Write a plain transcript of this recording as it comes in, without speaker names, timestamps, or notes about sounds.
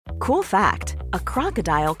Cool fact, a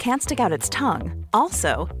crocodile can't stick out its tongue.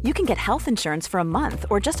 Also, you can get health insurance for a month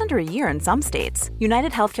or just under a year in some states.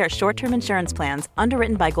 United Healthcare short-term insurance plans,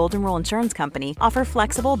 underwritten by Golden Rule Insurance Company, offer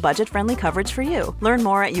flexible, budget-friendly coverage for you. Learn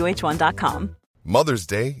more at uh1.com. Mother's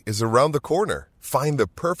Day is around the corner. Find the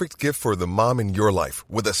perfect gift for the mom in your life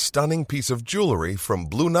with a stunning piece of jewelry from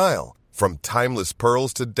Blue Nile. From timeless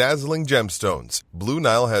pearls to dazzling gemstones, Blue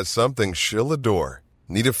Nile has something she'll adore.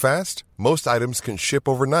 Need it fast? Most items can ship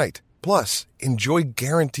overnight. Plus, enjoy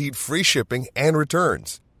guaranteed free shipping and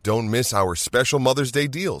returns. Don't miss our special Mother's Day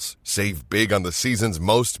deals. Save big on the season's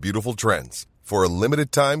most beautiful trends. For a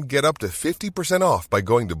limited time, get up to 50% off by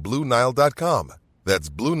going to BlueNile.com. That's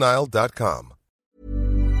BlueNile.com.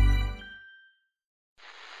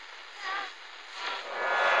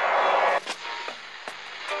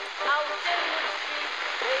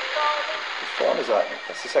 What is that?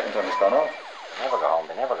 That's the second time it's gone off. They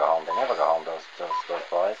never go home, those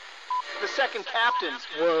boys. The second captain's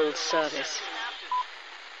World Service.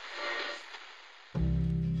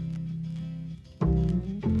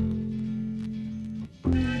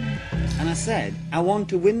 And I said, I want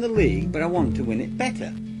to win the league, but I want to win it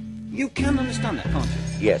better. You can understand that, can't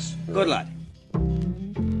you? Yes. Good lad.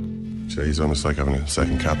 So he's almost like having a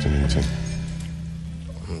second captain in the team.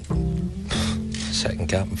 Second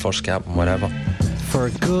captain, first captain, whatever. For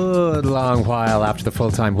a good long while after the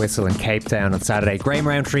full-time whistle in Cape Town on Saturday, Graham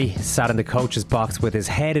Rowntree sat in the coach's box with his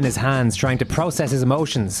head in his hands, trying to process his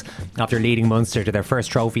emotions after leading Munster to their first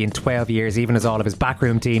trophy in 12 years, even as all of his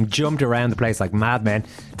backroom team jumped around the place like madmen.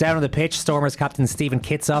 Down on the pitch, Stormers captain Stephen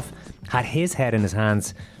Kitsoff had his head in his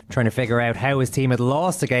hands, trying to figure out how his team had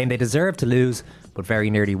lost a game they deserved to lose, but very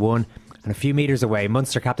nearly won. And a few metres away,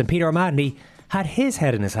 Munster captain Peter O'Mahony had his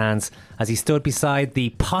head in his hands as he stood beside the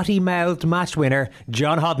potty-mouthed match winner,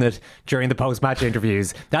 John Hodnett, during the post-match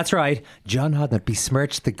interviews. That's right, John Hodnett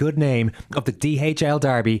besmirched the good name of the DHL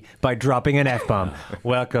derby by dropping an F-bomb.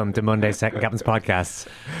 Welcome to Monday's Second Captain's Podcast.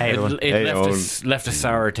 Hey, everyone. It left a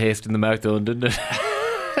sour taste in the mouth, though, didn't it?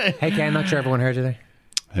 Hey, Ken, not sure everyone heard you there.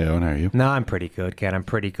 Hey, Owen, how are you? No, I'm pretty good, Ken. I'm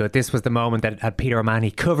pretty good. This was the moment that had Peter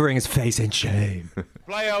O'Mahony covering his face in shame.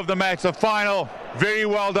 Player of the match, the final. Very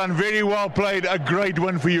well done, very well played. A great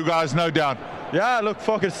win for you guys, no doubt. Yeah, look,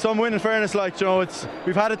 fuck, it's some win in fairness. Like, you know,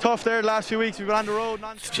 we've had it tough there the last few weeks. We've been on the road.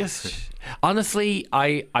 It's just, honestly,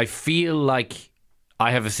 I feel like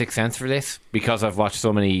I have a sixth sense for this because I've watched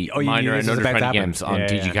so many minor and under 20 games on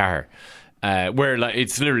TG Carr. Where like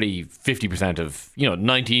it's literally 50% of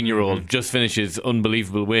 19-year-old just finishes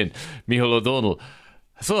unbelievable win, Micheál O'Donnell.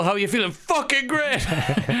 So how are you feeling? Fucking great.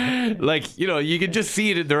 You can just see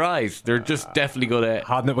it in their eyes. They're just definitely going to.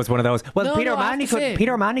 Hodnett was one of those. Well, Peter O'Mahony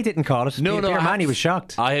didn't call it. Peter O'Mahony was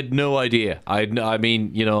shocked. I had no idea. I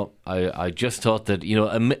just thought that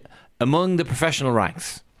among the professional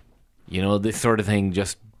ranks, this sort of thing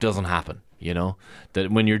just doesn't happen. That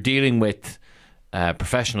when you're dealing with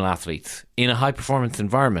professional athletes in a high performance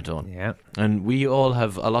environment, and we all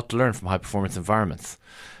have a lot to learn from high performance environments,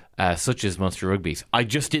 such as Munster Rugby's. I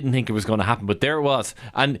just didn't think it was going to happen, but there it was.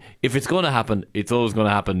 And if it's going to happen, it's always going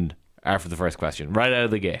to happen after the first question, right out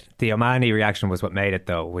of the gate. The O'Mahony reaction was what made it,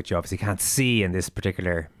 though, which you obviously can't see in this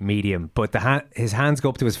particular medium. But his hands go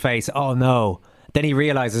up to his face. Oh no. Then he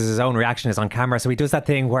realises his own reaction is on camera, so he does that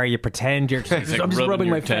thing where you pretend you're just, I'm just rubbing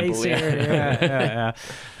my face here. Yeah.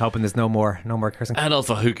 Hoping there's no more cursing. And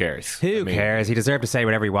also, who cares? Who cares? He deserved to say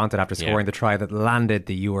whatever he wanted after scoring the try that landed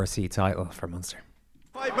the URC title for Munster.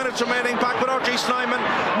 5 minutes remaining, back with R.G. Snyman,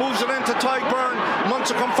 moves it into Tygburn,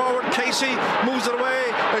 Munster come forward, Casey moves it away,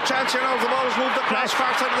 a chance here now, the ball is moved across,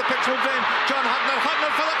 far side of the pitch, moved in, John Hodnett for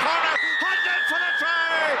the corner, Hodnett for the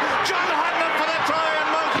try, John Hodnett for the try, and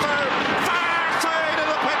Munster, far side of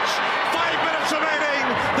the pitch, 5 minutes remaining,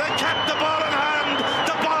 they kept the ball in hand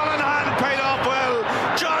paid off well,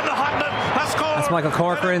 John Hodnett has scored. That's Michael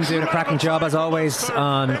Corcoran doing a cracking job as always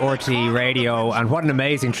on RT Radio, and what an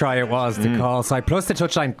amazing try it was to call side, plus the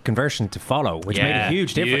touchline conversion to follow, which made a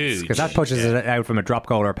huge difference because that pushes it out from a drop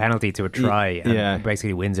goal or a penalty to a try and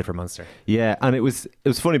basically wins it for Munster. Yeah, and it was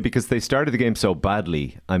funny because they started the game so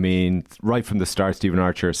badly. I mean, right from the start, Stephen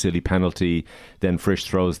Archer, a silly penalty, then Frisch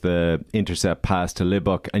throws the intercept pass to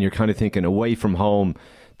Libbok, and you're kind of thinking away from home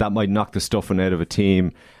that might knock the stuffing out of a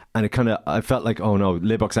team. And I felt like, oh no,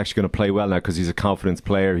 Libbok's actually going to play well now because he's a confidence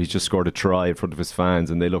player. He's just scored a try in front of his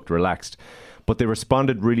fans and they looked relaxed. But they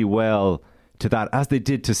responded really well to that, as they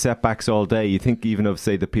did to setbacks all day. You think even of,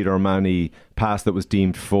 say, the Peter O'Mahony pass that was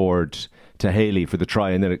deemed forward to Haley for the try,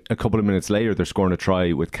 and then a couple of minutes later they're scoring a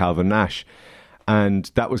try with Calvin Nash.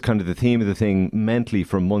 And that was kind of the theme of the thing mentally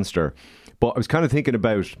from Munster. But I was kind of thinking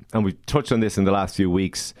about, and we touched on this in the last few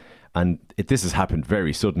weeks, And this has happened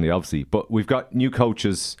very suddenly, obviously. But we've got new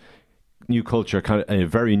coaches, new culture, kind of a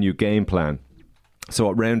very new game plan. So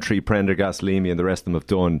what Roundtree, Prendergast, Leamy and the rest of them have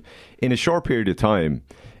done in a short period of time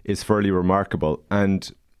is fairly remarkable. And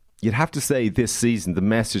you'd have to say this season, the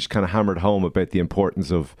message kind of hammered home about the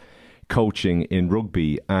importance of coaching in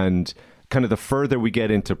rugby. And kind of the further we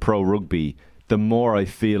get into pro rugby, the more I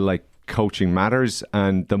feel like coaching matters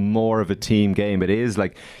and the more of a team game it is.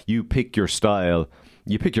 Like, you pick your style,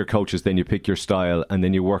 you pick your coaches, then you pick your style, and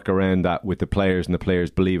then you work around that with the players, and the players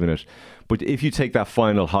believe in it. But if you take that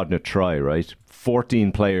final Hodnett try, right,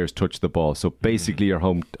 14 players touch the ball. So basically your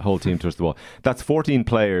whole team touched the ball. That's 14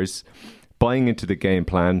 players buying into the game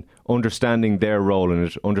plan, understanding their role in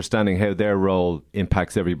it, understanding how their role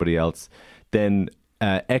impacts everybody else, then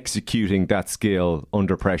executing that skill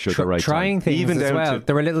under pressure at the right trying time. Things even as well.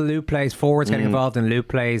 There were little loop plays, forwards getting involved in loop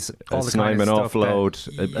plays, all the kind of stuff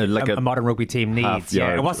offload, like a modern rugby team needs.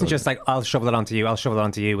 Yeah, it wasn't just like, I'll shovel it onto you,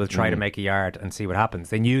 we'll try to make a yard and see what happens.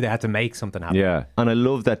 They knew they had to make something happen. Yeah, and I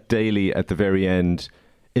love that Daly at the very end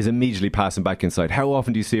is immediately passing back inside. How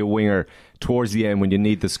often do you see a winger towards the end when you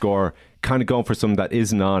need the score kind of going for something that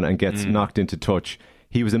isn't on and gets knocked into touch?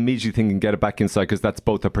 He was immediately thinking, get it back inside, because that's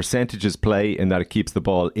both a percentages play in that it keeps the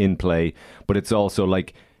ball in play, but it's also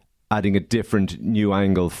like adding a different new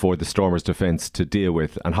angle for the Stormers' defence to deal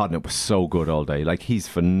with. And Hodnett was so good all day. Like, he's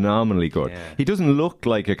phenomenally good. Yeah. He doesn't look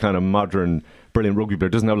like a kind of modern, brilliant rugby player.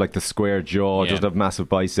 Doesn't have like the square jaw, doesn't have massive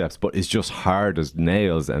biceps, but is just hard as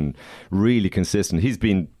nails and really consistent. He's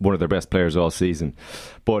been one of their best players all season.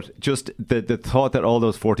 But just the thought that all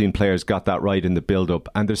those 14 players got that right in the build-up,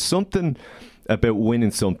 and there's something about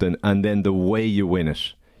winning something and then the way you win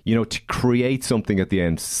it, you know, to create something at the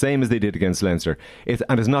end, same as they did against Leinster.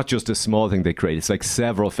 And it's not just a small thing they create, it's like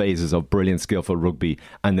several phases of brilliant, skillful rugby,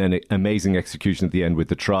 and then amazing execution at the end with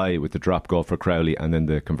the try, with the drop goal for Crowley, and then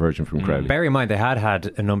the conversion from Crowley. Bear in mind, they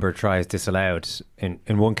had a number of tries disallowed, in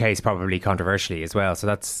one case probably controversially as well, so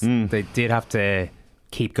that's they did have to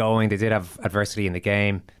keep going. They did have adversity in the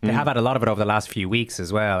game. They have had a lot of it over the last few weeks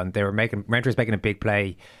as well, and they were Roundtree was making a big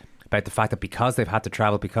play about the fact that because they've had to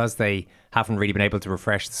travel, because they haven't really been able to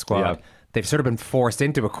refresh the squad, they've sort of been forced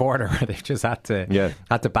into a corner where they've just had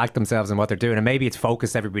to back themselves in what they're doing. And maybe it's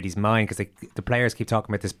focused everybody's mind, because the players keep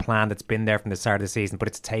talking about this plan that's been there from the start of the season, but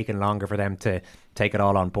it's taken longer for them to take it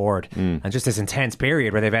all on board. And just this intense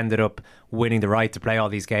period where they've ended up winning the right to play all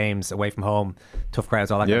these games away from home, tough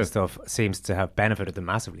crowds, all that kind of stuff, seems to have benefited them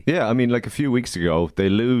massively. Yeah, I mean, like a few weeks ago, they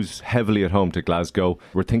lose heavily at home to Glasgow.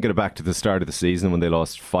 We're thinking back to the start of the season when they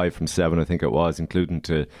lost 5 from 7, I think it was, including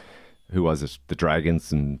to, who was it? The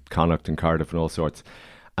Dragons and Connacht and Cardiff and all sorts.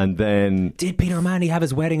 And then... Did Peter O'Mahony have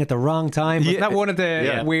his wedding at the wrong time? Was that one of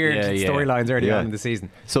the weird storylines early on in the season?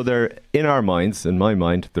 So they're, in our minds, in my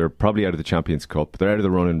mind, they're probably out of the Champions Cup. They're out of the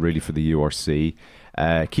running really for the URC.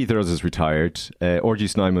 Keith Earls is retired. Orgy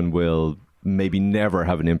Snyman will maybe never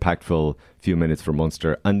have an impactful few minutes for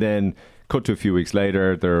Munster. And then, cut to a few weeks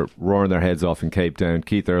later, they're roaring their heads off in Cape Town.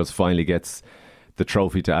 Keith Earls finally gets the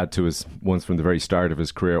trophy to add to his ones from the very start of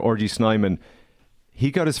his career. Orgy Snyman,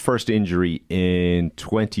 he got his first injury in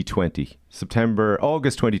 2020,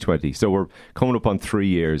 August 2020. So we're coming up on 3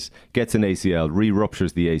 years. Gets an ACL,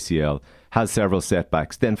 re-ruptures the ACL, has several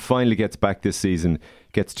setbacks, then finally gets back this season,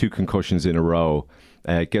 gets 2 concussions in a row,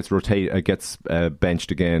 gets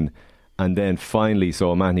benched again, and then finally,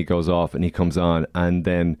 so O'Mahony goes off and he comes on, and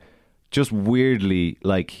then just weirdly,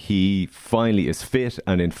 like, he finally is fit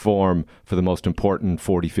and in form for the most important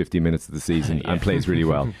 40-50 minutes of the season and plays really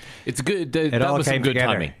well. It's good. That was some good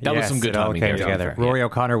timing. That was some good timing. It all came together. Rory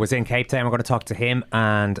O'Connor was in Cape Town. We're going to talk to him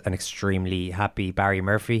and an extremely happy Barry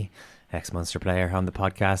Murphy, ex-Munster player, on the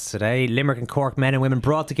podcast today. Limerick and Cork men and women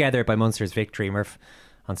brought together by Munster's victory, Murph,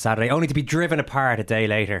 on Saturday, only to be driven apart a day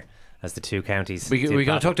later as the two counties. We're going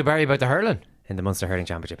to talk to Barry about the hurling in the Munster Hurling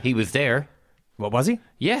Championship. He was there. What was he?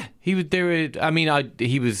 Yeah, he was there. I mean,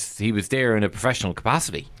 he was there in a professional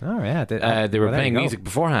capacity. Oh yeah, they were playing music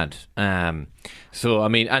beforehand. So I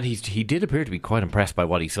mean, and he did appear to be quite impressed by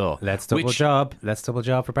what he saw. Let's double job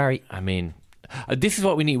for Barry. I mean, this is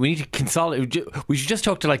what we need. We need to consolidate. We should just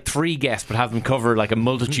talk to like 3 guests, but have them cover like a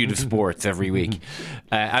multitude of sports every week.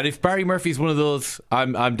 And if Barry Murphy's one of those,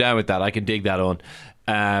 I'm down with that. I can dig that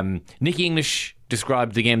on. Nicky English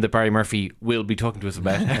described the game that Barry Murphy will be talking to us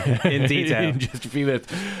about in detail in just a few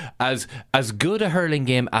minutes as good a hurling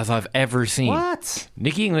game as I've ever seen. What?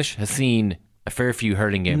 Nicky English has seen a fair few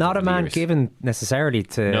hurling games. Not a man given necessarily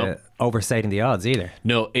to overstating the odds either.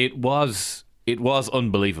 No, it was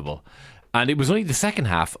unbelievable, and it was only the second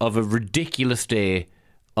half of a ridiculous day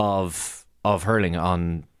of hurling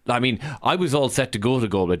on. I mean, I was all set to go to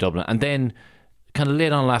Galway Dublin, and then kind of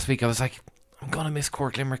late on last week, I was like, I'm going to miss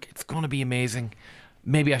Cork Limerick. It's going to be amazing.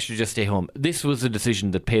 Maybe I should just stay home. This was a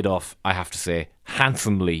decision that paid off, I have to say,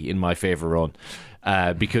 handsomely in my favour on.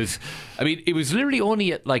 Because, I mean, it was literally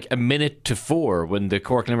only at like 1:04 when the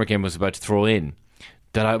Cork Limerick game was about to throw in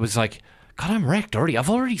that I was like, God, I'm wrecked already. I've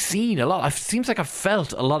already seen a lot. It seems like I've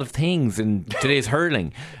felt a lot of things in today's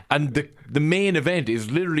hurling. And the main event is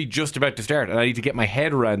literally just about to start. And I need to get my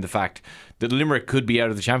head around the fact that Limerick could be out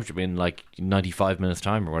of the championship in like 95 minutes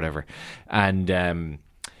time or whatever. And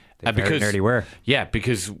because nearly were. Yeah,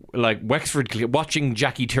 because like Wexford, watching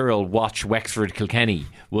Jackie Tyrrell watch Wexford Kilkenny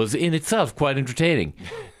was in itself quite entertaining,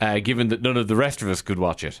 given that none of the rest of us could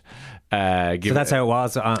watch it. So that's how it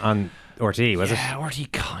was on RTE, was it? Yeah,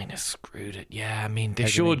 RTE kind of screwed it. Yeah, I mean, they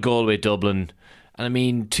showed Galway Dublin, and I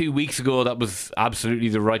mean, 2 weeks ago that was absolutely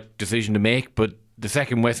the right decision to make, but the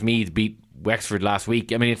second Westmeath beat Wexford last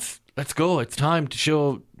week, I mean, let's go. It's time to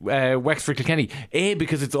show Wexford Kilkenny. A,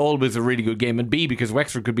 because it's always a really good game, and B, because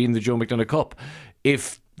Wexford could be in the Joe McDonagh Cup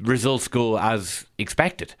if results go as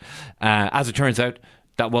expected. As it turns out,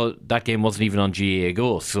 that game wasn't even on GAA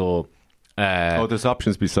Go, so... there's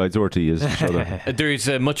options besides RTE, is to show that. There's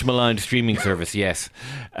a much maligned streaming service, yes,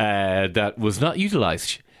 that was not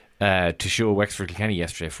utilised to show Wexford Kilkenny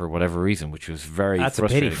yesterday for whatever reason, which was very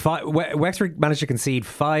frustrating. That's a pity. Wexford managed to concede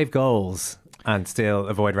 5 goals and still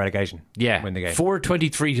avoid relegation. Yeah, win the game.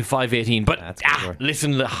 423 to 518. But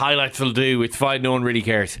listen, the highlights will do. It's fine. No one really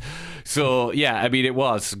cares. So yeah, I mean, it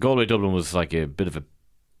was Galway Dublin was like a bit of a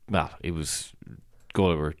it was.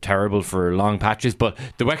 Galway were terrible for long patches, but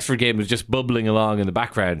the Wexford game was just bubbling along in the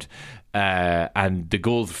background, and the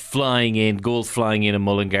goals flying in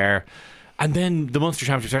Mullingar, and then the Munster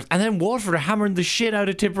Championship starts, and then Waterford are hammering the shit out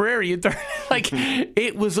of Tipperary. Like,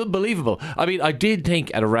 it was unbelievable. I mean, I did think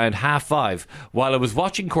at around 5:30, while I was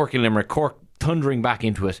watching Cork and Limerick, Cork thundering back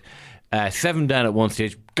into it, 7 down at one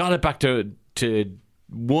stage, got it back to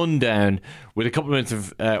 1 down with a couple of minutes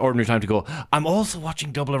of ordinary time to go. I'm also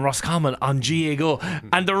watching Dublin Roscommon on GAA Go,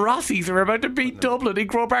 and the Rossies are about to beat Dublin in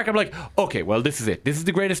Croke Park. I'm like, okay, well, this is it. This is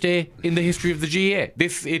the greatest day in the history of the GAA.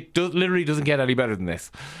 Literally doesn't get any better than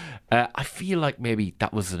this. I feel like maybe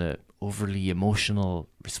that was an overly emotional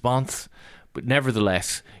response, but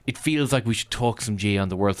nevertheless, it feels like we should talk some GAA on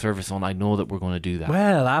the World Service on. I know that we're going to do that.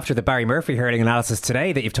 Well, after the Barry Murphy hurling analysis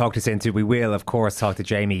today that you've talked us into, we will, of course, talk to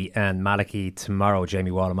Jamie and Malachy tomorrow.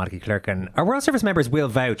 Jamie Wall and Malachy Clerk. And our World Service members will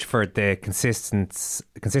vouch for the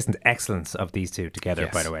consistent excellence of these two together,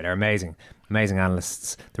 yes. By the way. They're amazing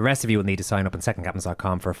analysts. The rest of you will need to sign up on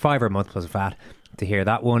secondcaptains.com for $5 a month plus VAT to hear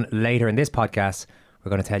that one. Later in this podcast, we're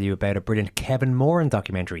going to tell you about a brilliant Kevin Moran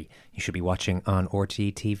documentary you should be watching on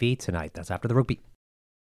RTE TV tonight. That's after the rugby.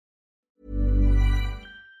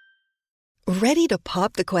 Ready to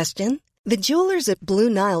pop the question? The jewelers at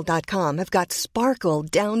BlueNile.com have got sparkle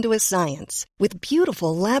down to a science with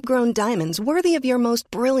beautiful lab-grown diamonds worthy of your most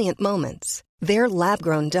brilliant moments. Their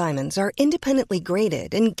lab-grown diamonds are independently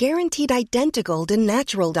graded and guaranteed identical to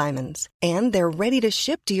natural diamonds, and they're ready to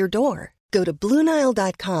ship to your door. Go to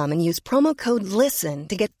BlueNile.com and use promo code LISTEN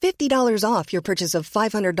to get $50 off your purchase of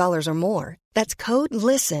 $500 or more. That's code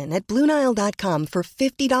LISTEN at BlueNile.com for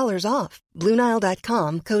 $50 off.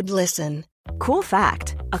 BlueNile.com, code LISTEN. Cool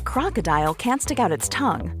fact, a crocodile can't stick out its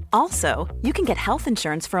tongue. Also, you can get health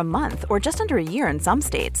insurance for a month or just under a year in some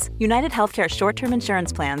states. United Healthcare short-term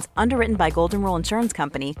insurance plans, underwritten by Golden Rule Insurance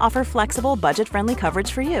Company, offer flexible, budget-friendly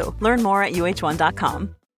coverage for you. Learn more at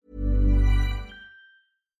UH1.com.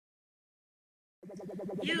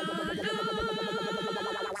 You look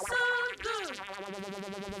so good,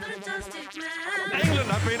 fantastic man. England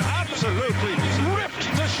have been absolutely ripped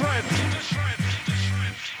to shreds.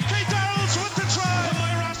 Kate Darrells with the try. The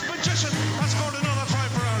Myras magician has scored another try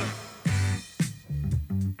for Ireland.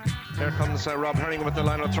 Here comes Rob Herring with the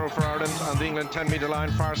line of throw for Ireland on the England 10-metre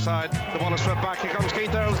line, far side. The ball is swept back. Here comes Kate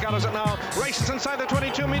Darrells, gathers it now, races inside the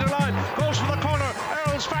 22-metre line, goes for the corner.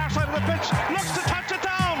 Earls far side of the pitch, looks to touch it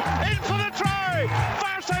down, in for the try.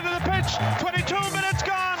 Far side of the pitch, 22 minutes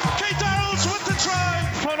gone. Kate Darrells with the try.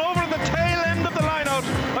 Spun over the tail end of the line out,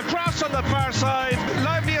 across on the far side.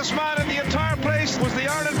 Liveliest man in the entire place was the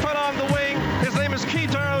Ireland fella on the wing. His name is Keith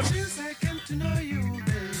Darrells. Since I came to know you,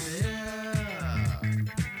 baby,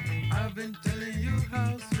 I've been telling you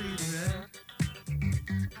how sweet you are.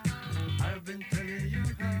 I've been telling you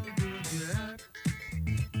how good you are.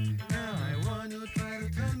 Now I want you to try to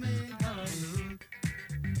tell me how I look.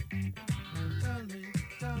 Tell me,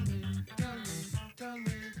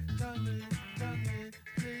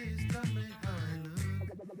 please tell me how I look.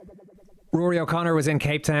 Rory O'Connor was in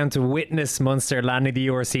Cape Town to witness Munster landing the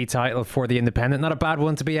URC title for the Independent. Not a bad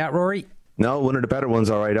one to be at, Rory. No, one of the better ones,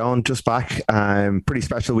 all right, on just back. Pretty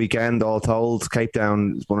special weekend, all told. Cape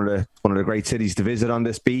Town is one of the great cities to visit on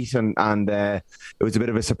this beat, and it was a bit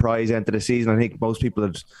of a surprise end to the season. I think most people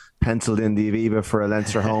had penciled in the Aviva for a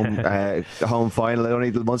Leinster home final. I don't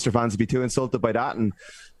need the Munster fans to be too insulted by that. And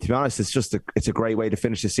to be honest, it's a great way to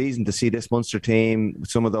finish the season, to see this Munster team,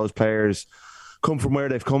 some of those players come from where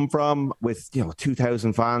they've come from, with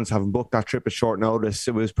 2,000 fans having booked that trip at short notice.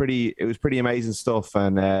 It was pretty amazing stuff,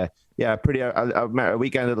 and a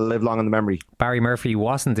weekend that'll live long in the memory. Barry Murphy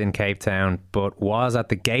wasn't in Cape Town, but was at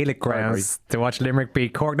the Gaelic grounds to watch Limerick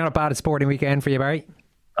beat Cork. Not a bad sporting weekend for you, Barry.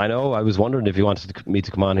 I know. I was wondering if you wanted me to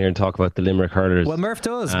come on here and talk about the Limerick hurlers. Well, Murph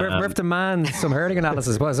does. Murph demands some hurling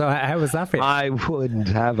analysis. So how was that for you? I wouldn't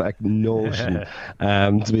have a notion.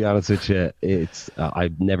 To be honest with you,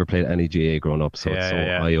 I've never played any GA growing up, so it's so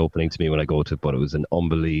eye-opening to me when I go to it. But it was an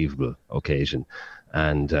unbelievable occasion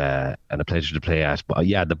and a pleasure to play at. But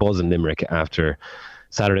the buzz in Limerick after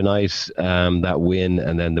Saturday night, that win,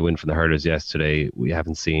 and then the win from the hurlers yesterday, we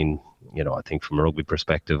haven't seen. I think from a rugby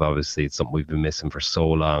perspective, obviously it's something we've been missing for so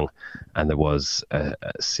long, and there was a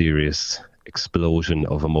serious explosion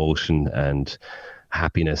of emotion and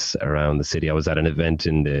happiness around the city. I was at an event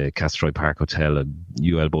in the Castroy Park Hotel, a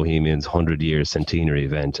UL Bohemians 100-year centenary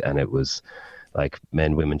event, and it was like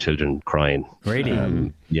men, women, children crying. Really?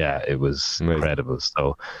 It was incredible.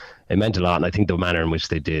 So it meant a lot, and I think the manner in which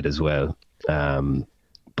they did as well.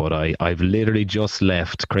 But I've literally just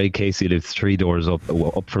left. Craig Casey lives 3 doors up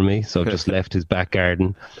from me, so I've just left his back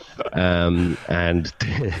garden, and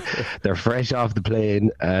they're fresh off the plane.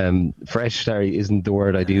 Fresh, sorry, isn't the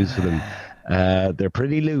word I'd use for them. They're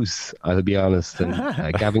pretty loose, I'll be honest. And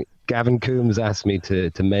Gavin Coombs asked me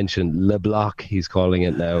to mention Le Bloc, he's calling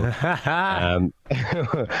it now,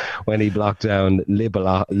 when he blocked down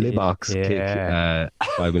Liboc's kick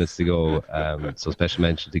 5 minutes to go. So special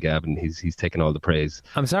mention to Gavin. He's taken all the praise.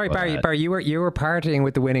 I'm sorry, Barry. You were partying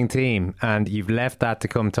with the winning team, and you've left that to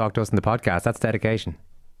come talk to us in the podcast. That's dedication.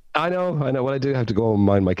 I know. Well, I do have to go and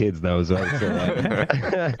mind my kids now as well.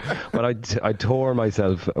 So, but I tore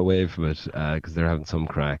myself away from it because they're having some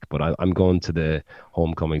crack. But I'm going to the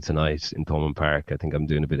homecoming tonight in Thomond Park. I think I'm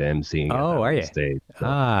doing a bit of emceeing. Oh, are you? Stage,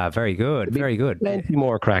 so. Very good. Very good. Plenty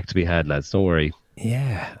more crack to be had, lads. Don't worry.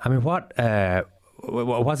 Yeah. I mean, what's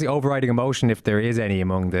the overriding emotion, if there is any,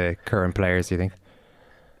 among the current players, do you think?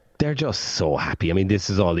 They're just so happy. I mean, this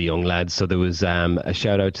is all the young lads. So there was a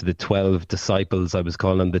shout out to the 12 disciples. I was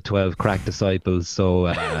calling them the 12 crack disciples. So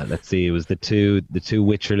let's see, it was the two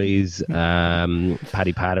Wycherleys,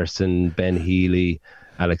 Paddy Patterson, Ben Healy,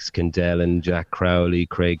 Alex Kendellen, Jack Crowley,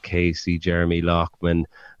 Craig Casey, Jeremy Lockman,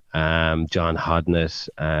 John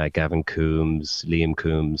Hodnett, Gavin Coombs, Liam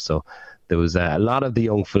Coombs. So there was a lot of the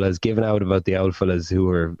young fellas giving out about the old fellas who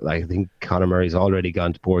were, like, I think Conor Murray's already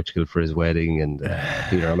gone to Portugal for his wedding, and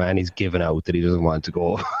Peter O'Mahony's given out that he doesn't want to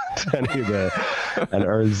go to any of and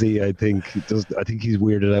Earl Z, I think he's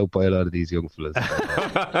weirded out by a lot of these young fellas.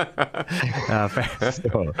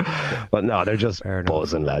 But no, they're just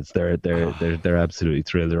buzzing, lads. They're absolutely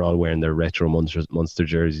thrilled. They're all wearing their retro Munster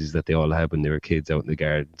jerseys that they all had when they were kids out in the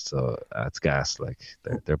garden. So it's gas. Like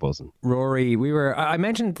they're buzzing. Rory, I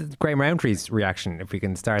mentioned Graham Roundtree's reaction. If we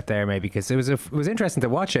can start there, maybe, because it was interesting to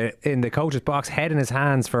watch it in the coach's box, head in his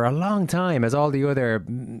hands for a long time, as all the other,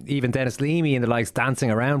 even Dennis Leamy and the likes,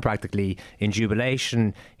 dancing around practically in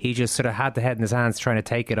jubilation. He just sort of had the head in his hands trying to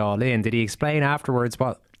take it all in. Did he explain afterwards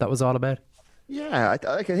what that was all about? Yeah,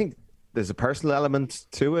 I think there's a personal element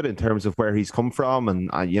to it in terms of where he's come from, and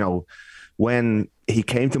when he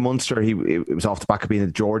came to Munster, it was off the back of being a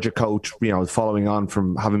Georgia coach, following on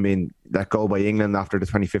from having been let go by England after the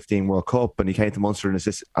 2015 World Cup, and he came to Munster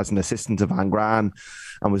as an assistant to Van Gran,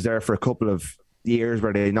 and was there for a couple of years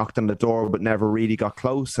where they knocked on the door but never really got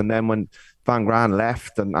close. And then when Van Gran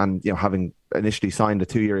left and having initially signed a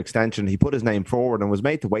 2-year extension, he put his name forward and was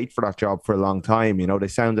made to wait for that job for a long time. They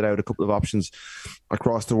sounded out a couple of options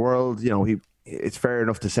across the world. It's fair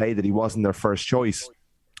enough to say that he wasn't their first choice,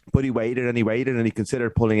 but he waited and he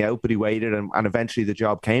considered pulling out, but he waited, and eventually the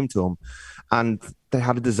job came to him. And they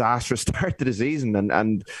had a disastrous start to the season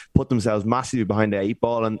and put themselves massively behind the 8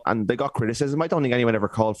 ball, and they got criticism. I don't think anyone ever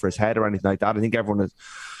called for his head or anything like that. I think everyone has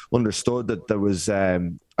understood that there was a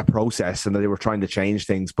process and that they were trying to change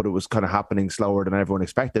things, but it was kind of happening slower than everyone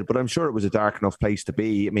expected. But I'm sure it was a dark enough place to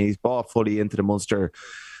be. I mean, he's bought fully into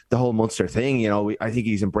the whole Munster thing. I think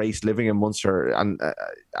he's embraced living in Munster and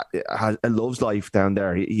loves life down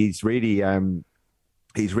there. He's really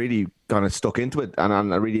he's really kind of stuck into it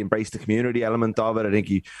and really embraced the community element of it. I think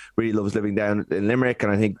he really loves living down in Limerick,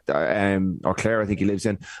 and I think, or Clare, I think he lives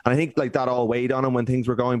in. And I think like that all weighed on him when things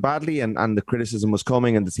were going badly and the criticism was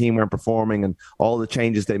coming and the team weren't performing and all the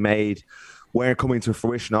changes they made weren't coming to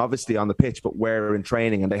fruition, obviously, on the pitch, but were in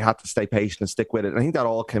training, and they had to stay patient and stick with it. And I think that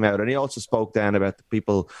all came out. And he also spoke then about the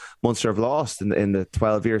people Munster have lost in the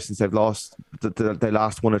 12 years since they've lost, they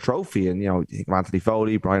last won a trophy. And, you know, Anthony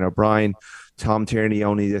Foley, Brian O'Brien, Tom Tierney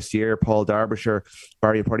only this year, Paul Derbyshire,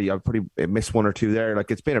 Barry, I've probably missed one or two there.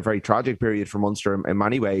 Like, it's been a very tragic period for Munster in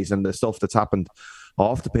many ways, and the stuff that's happened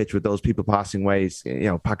off the pitch with those people passing ways, you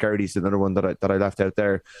know, Pat Garrity's another one that I left out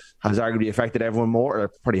there, has arguably affected everyone more, or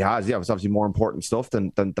probably has. Yeah, it's obviously more important stuff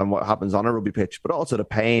than what happens on a rugby pitch, but also the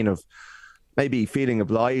pain of maybe feeling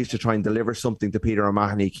obliged to try and deliver something to Peter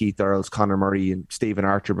O'Mahony, Keith Earls, Conor Murray and Stephen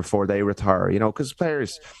Archer before they retire, you know, because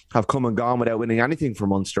players have come and gone without winning anything for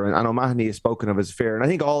Munster, and O'Mahony has spoken of his fear, and I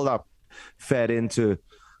think all that fed into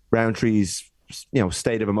Rowntree's, you know,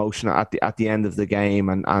 state of emotion at the end of the game,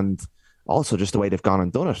 and also just the way they've gone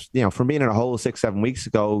and done it. You know, from being in a hole 6-7 weeks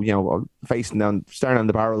ago, you know, staring on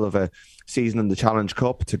the barrel of a season in the Challenge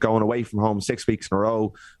Cup, to going away from home 6 weeks in a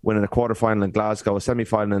row, winning a quarter-final in Glasgow, a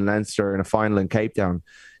semi-final in Leinster, and a final in Cape Town.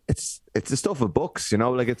 It's the stuff of books, you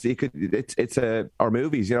know, like or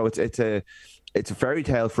movies, you know, it's a fairy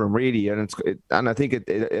tale for him, really, and I think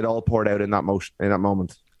it all poured out in that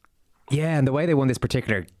moment. Yeah, and the way they won this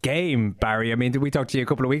particular game, Barry, I mean, did we talk to you a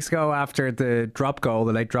couple of weeks ago after the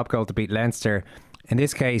late drop goal to beat Leinster? In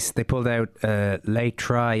this case, they pulled out a late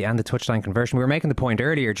try and the touchline conversion. We were making the point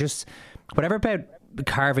earlier, just whatever about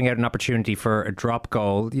carving out an opportunity for a drop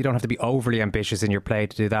goal, you don't have to be overly ambitious in your play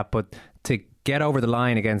to do that, but to get over the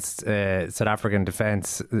line against South African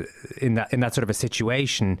defence in that sort of a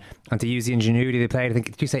situation, and to use the ingenuity they played. I think,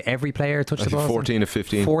 did you say every player touched the ball? 14 of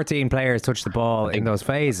 15. 14 players touched the ball in those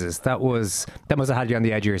phases. That must have had you on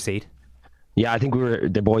the edge of your seat. Yeah, I think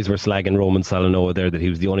the boys were slagging Roman Salanoa there, that he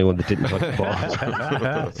was the only one that didn't touch the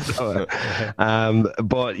ball.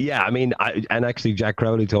 But yeah, I mean, and actually Jack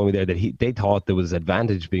Crowley told me there that they thought there was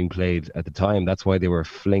advantage being played at the time. That's why they were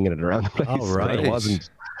flinging it around the place. Oh, right. But it wasn't,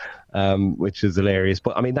 which is hilarious.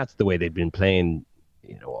 But I mean, that's the way they'd been playing,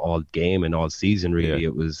 you know, all game and all season. Really, yeah.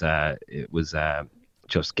 It was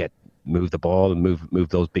just move the ball and move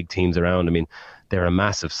those big teams around. I mean, they're a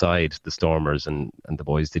massive side, the Stormers, and the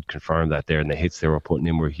boys did confirm that there, and the hits they were putting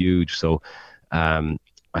in were huge. So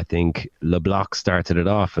I think LeBlanc started it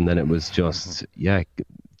off, and then it was just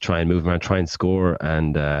try and move around, try and score,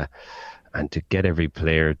 and to get every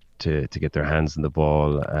player to get their hands on the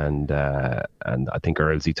ball, and I think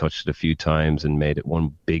Earlsey touched it a few times and made it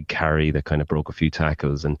one big carry that kind of broke a few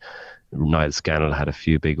tackles, and Niall Scannell had a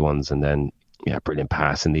few big ones, and then brilliant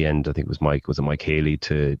pass in the end. I think it was Mike Haley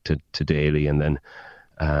to Daly, and then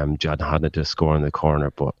John Hodnett to score in the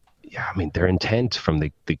corner. But yeah, I mean, their intent from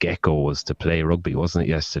the get-go was to play rugby, wasn't it?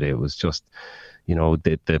 Yesterday, it was just, you know,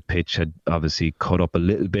 the pitch had obviously cut up a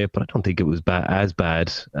little bit, but I don't think it was as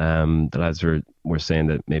bad. The lads were saying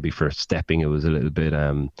that maybe for stepping, it was a little bit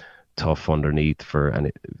tough underneath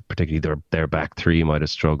particularly their back three might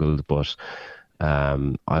have struggled, but.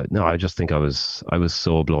 I just think I was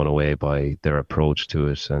so blown away by their approach to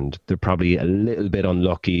it, and they're probably a little bit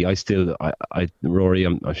unlucky. Rory,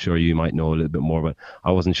 I'm sure you might know a little bit more, but I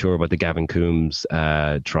wasn't sure about the Gavin Coombs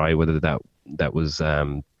try, whether that was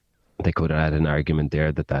they could have had an argument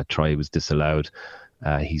there that try was disallowed.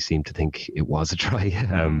 He seemed to think it was a try,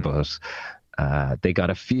 but they got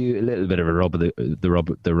a little bit of a rub of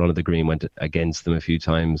the run of the green went against them a few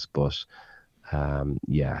times, but.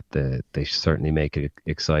 They certainly make it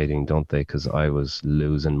exciting, don't they? Because I was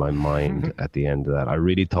losing my mind at the end of that. I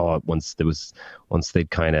really thought once they'd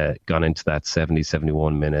kind of gone into that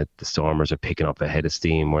 70-71 minute, the Stormers are picking up a head of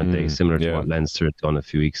steam, weren't they? Similar to what Leinster had done a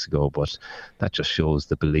few weeks ago. But that just shows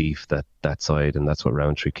the belief that side, and that's what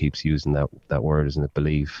Rowntree keeps using that word, isn't it?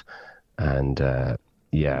 Belief. And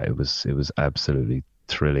it was absolutely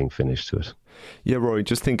thrilling finish to it. Yeah, Rory,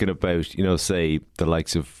 just thinking about, you know, say the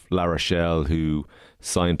likes of La Rochelle, who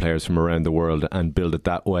sign players from around the world and build it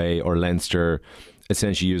that way, or Leinster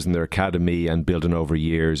essentially using their academy and building over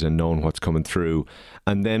years and knowing what's coming through.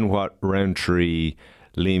 And then what Rowntree,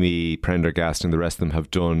 Leamy, Prendergast and the rest of them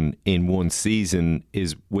have done in one season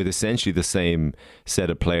is with essentially the same set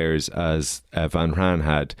of players as Van Raan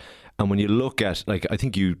had. And when you look at, like, I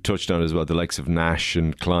think you touched on as well, the likes of Nash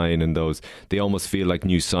and Klein and those, they almost feel like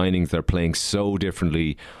new signings. They're playing so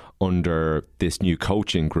differently under this new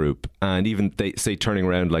coaching group. And even they say turning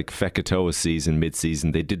around like Fekitoa's season,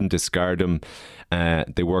 mid-season, they didn't discard him.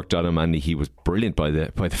 They worked on him, and he was brilliant by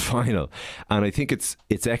the final. And I think it's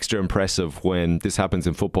extra impressive when this happens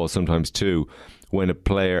in football sometimes too, when a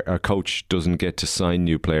player or coach doesn't get to sign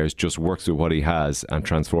new players, just works with what he has and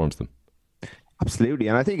transforms them. Absolutely,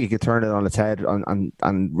 and I think you could turn it on its head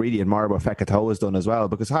and really admire what Fekitoa has done as well,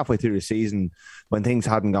 because halfway through the season, when things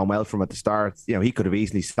hadn't gone well for him at the start, he could have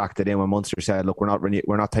easily stacked it in when Munster said, look, we're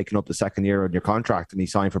not taking up the second year on your contract, and he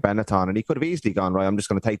signed for Benetton, and he could have easily gone, right, I'm just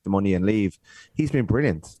going to take the money and leave. He's been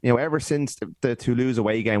brilliant. Ever since the Toulouse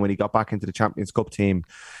away game when he got back into the Champions Cup team,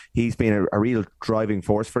 he's been a real driving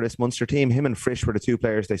force for this Munster team. Him and Frisch were the two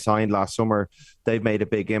players they signed last summer. They've made a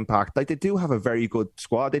big impact. Like, they do have a very good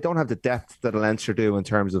squad. They don't have the depth that Leinster do in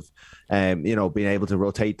terms of, being able to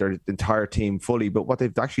rotate their entire team fully. But what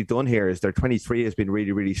they've actually done here is their 23 has been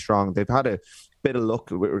really, really strong. They've had a bit of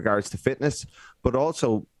luck with regards to fitness, but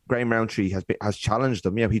also Graham Rowntree has challenged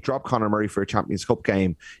them. He dropped Conor Murray for a Champions Cup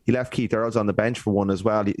game. He left Keith Earls on the bench for one as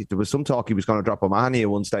well. There was some talk he was going to drop O'Mahony at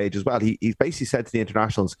one stage as well. He basically said to the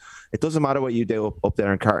internationals, it doesn't matter what you do up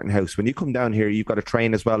there in Carton House. When you come down here, you've got to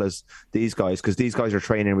train as well as these guys, because these guys are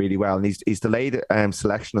training really well. And he's delayed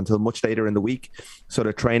selection until much later in the week, so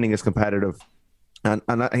the training is competitive. And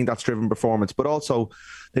I think that's driven performance. But also,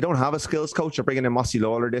 they don't have a skills coach. They're bringing in Mossy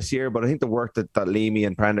Lawler this year. But I think the work that Leamy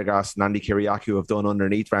and Prendergast and Andy Kiriakou have done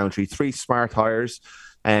underneath Rowntree, 3 smart hires,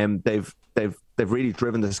 they've really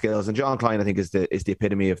driven the skills. And John Klein, I think, is the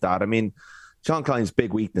epitome of that. I mean, John Klein's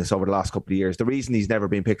big weakness over the last couple of years, the reason he's never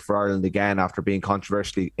been picked for Ireland again after being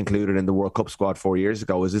controversially included in the World Cup squad 4 years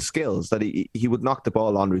ago, is his skills. That he would knock the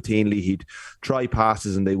ball on routinely. He'd try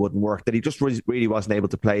passes and they wouldn't work. That he just really wasn't able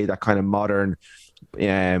to play that kind of modern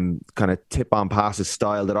kind of tip-on passes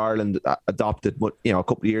style that Ireland adopted, a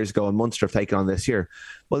couple of years ago, and Munster have taken on this year.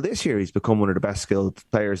 Well, this year he's become one of the best skilled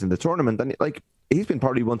players in the tournament, and he's been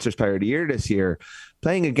probably Munster's Player of the Year this year,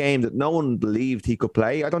 playing a game that no one believed he could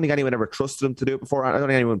play. I don't think anyone ever trusted him to do it before. I don't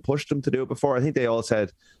think anyone pushed him to do it before. I think they all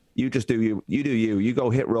said, you just do you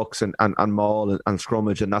go hit rucks and maul and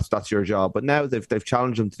scrummage, and that's your job. But now they've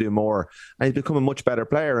challenged him to do more, and he's become a much better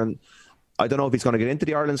player. And I don't know if he's going to get into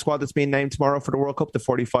the Ireland squad that's being named tomorrow for the World Cup, the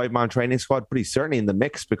 45-man training squad, but he's certainly in the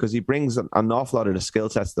mix because he brings an awful lot of the skill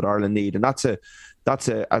sets that Ireland need. And that's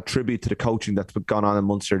a tribute to the coaching that's gone on in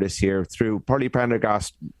Munster this year through probably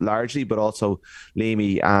Prendergast largely, but also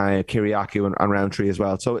Leamy, Kiriakou and Rowntree as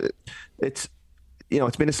well. So it's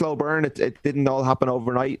been a slow burn. It didn't all happen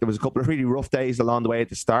overnight. There was a couple of really rough days along the way at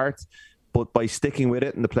the start, but by sticking with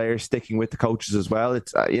it and the players sticking with the coaches as well,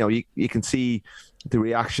 it's you can see the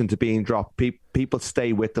reaction to being dropped. People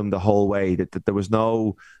stay with them the whole way. That there was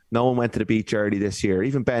no one went to the beach early this year.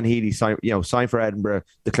 Even Ben Healy signed for Edinburgh,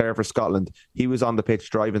 declared for Scotland. He was on the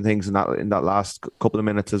pitch driving things in that last couple of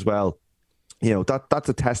minutes as well. That's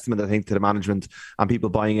a testament, I think, to the management and people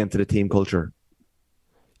buying into the team culture.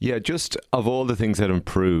 Yeah, just of all the things that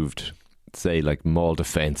improved, say like maul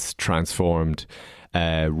defence transformed,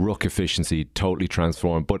 ruck efficiency totally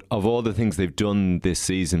transformed, but of all the things they've done this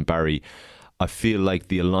season, Barry, I feel like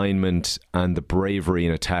the alignment and the bravery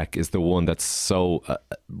in attack is the one that's so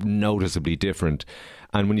noticeably different.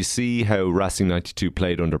 And when you see how Racing 92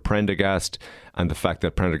 played under Prendergast, and the fact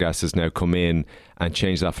that Prendergast has now come in and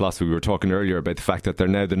changed that philosophy, we were talking earlier about the fact that they're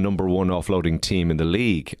now the number one offloading team in the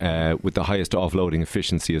league, with the highest offloading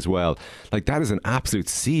efficiency as well. Like, that is an absolute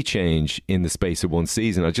sea change in the space of one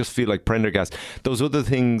season. I just feel like Prendergast, those other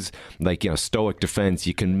things like, stoic defence,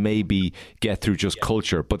 you can maybe get through just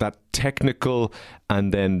culture, but that technical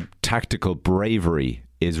and then tactical bravery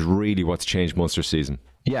is really what's changed Munster's season.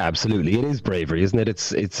 Yeah, absolutely. It is bravery, isn't it?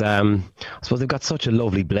 It's. I suppose they've got such a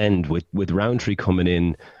lovely blend with Rowntree coming in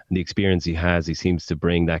and the experience he has. He seems to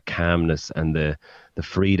bring that calmness and the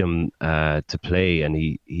freedom to play. And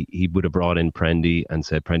he would have brought in Prendy and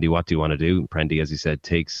said, Prendy, what do you want to do? Prendy, as he said,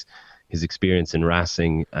 takes his experience in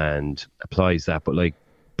Racing and applies that. But like,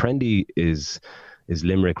 Prendy is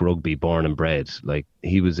Limerick rugby born and bred. Like,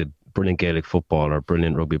 he was a brilliant Gaelic footballer,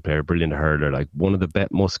 brilliant rugby player, brilliant hurler, like one of the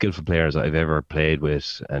most skillful players I've ever played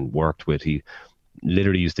with and worked with. He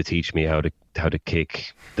literally used to teach me how to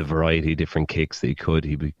kick, the variety of different kicks that he could.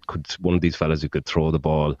 He could one of these fellas who could throw the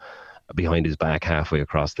ball behind his back halfway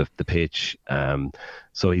across the pitch.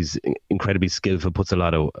 So he's incredibly skillful, puts a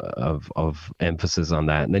lot of emphasis on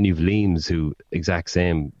that. And then you've Leams, who exact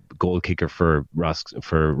same goal kicker for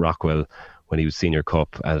Rockwell when he was senior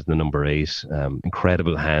cup as the number 8.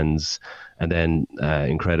 Incredible hands, and then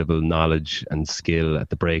incredible knowledge and skill at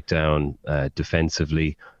the breakdown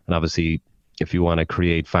defensively. And obviously, if you want to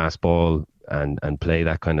create fast ball and play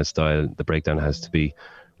that kind of style, the breakdown has to be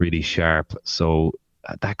really sharp. So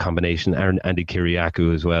that combination, Andy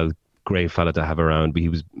Kiriakou as well, great fella to have around. But he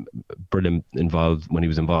was brilliant when he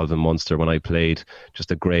was involved in Munster when I played.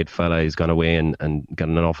 Just a great fella. He's gone away and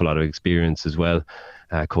gotten an awful lot of experience as well,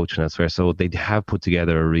 coaching elsewhere. So they have put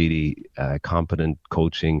together a really competent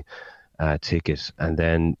coaching ticket. And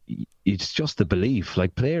then it's just the belief.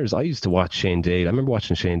 Like players, I used to watch Shane Daly. I remember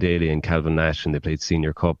watching Shane Daly and Calvin Nash when they played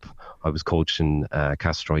Senior Cup. I was coaching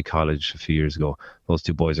Castroy College a few years ago. Those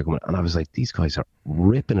two boys are coming, and I was like, these guys are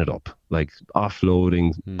ripping it up, like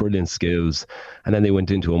offloading, brilliant skills. And then they went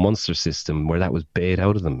into a Munster system where that was bait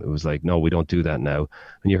out of them. It was like, no, we don't do that now.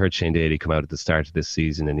 And you heard Shane Daly come out at the start of this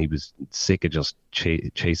season, and he was sick of just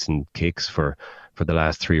chasing kicks for the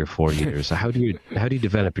last 3 or 4 years. So how do you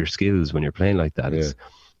develop your skills when you're playing like that? Yeah.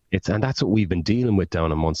 And that's what we've been dealing with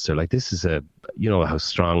down in Munster. Like this is how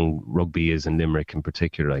strong rugby is in Limerick in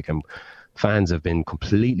particular. Like fans have been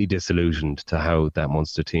completely disillusioned to how that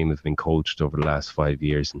Munster team have been coached over the last 5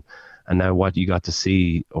 years. And now what you got to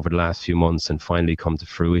see over the last few months and finally come to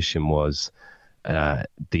fruition was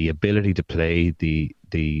the ability to play,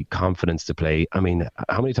 the confidence to play. I mean,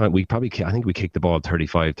 how many times I think we kicked the ball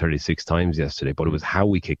 35, 36 times yesterday, but it was how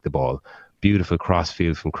we kicked the ball. Beautiful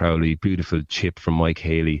crossfield from Crowley, beautiful chip from Mike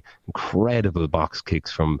Haley, incredible box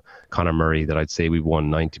kicks from Conor Murray that I'd say we won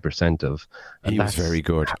 90% of. And he was very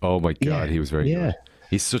good. Oh my God, he was very good.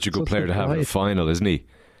 He's such a good player to have in a final, isn't he?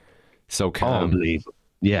 So calm. Unbelievable.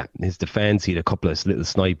 Yeah, his defence, he had a couple of little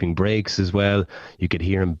sniping breaks as well. You could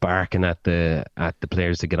hear him barking at the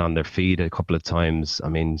players to get on their feet a couple of times. I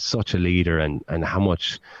mean, such a leader, and how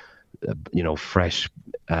much fresh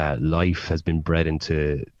life has been bred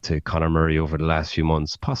into Conor Murray over the last few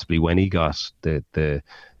months. Possibly when he got the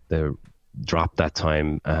drop that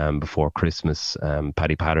time before Christmas,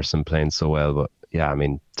 Paddy Patterson playing so well. But yeah, I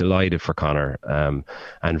mean, delighted for Conor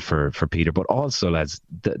and for Peter, but also lads,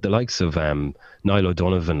 the likes of Niall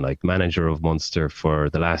O'Donovan, like manager of Munster for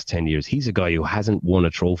the last 10 years. He's a guy who hasn't won a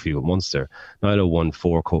trophy with Munster. Niall won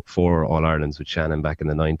four All-Irelands with Shannon back in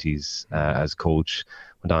the 90s as coach.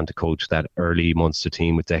 Went on to coach that early Munster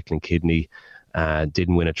team with Declan Kidney.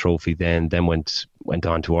 Didn't win a trophy then went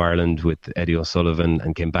on to Ireland with Eddie O'Sullivan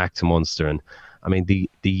and came back to Munster. And I mean, the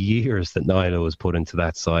years that Niall was put into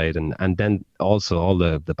that side, and then also all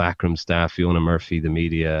the backroom staff, Fiona Murphy, the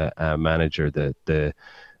media manager, the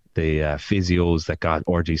physios that got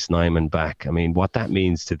RG Snyman back. I mean, what that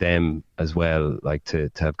means to them as well, like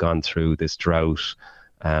to have gone through this drought,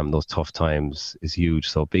 those tough times is huge.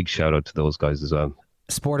 So big shout out to those guys as well.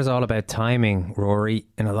 Sport is all about timing, Rory,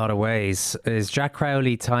 in a lot of ways. Is Jack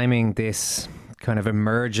Crowley timing this kind of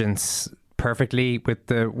emergence perfectly with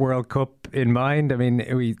the World Cup in mind? I mean,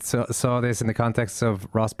 we saw this in the context of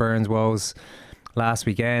Ross Byrne's woes last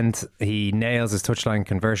weekend. He nails his touchline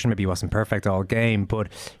conversion. Maybe he wasn't perfect all game,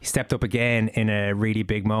 but he stepped up again in a really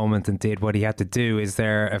big moment and did what he had to do. Is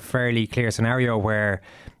there a fairly clear scenario where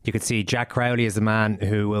you could see Jack Crowley as the man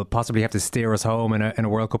who will possibly have to steer us home in a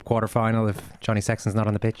World Cup quarter-final if Johnny Sexton's not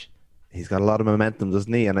on the pitch? He's got a lot of momentum,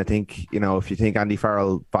 doesn't he? And I think, if you think Andy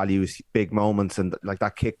Farrell values big moments, and like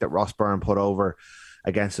that kick that Ross Byrne put over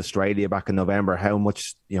against Australia back in November, how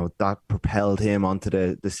much, that propelled him onto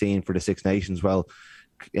the scene for the Six Nations. Well,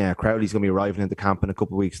 Crowley's going to be arriving into camp in a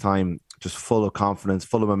couple of weeks' time, just full of confidence,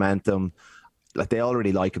 full of momentum. Like, they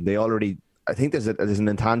already like him. I think there's an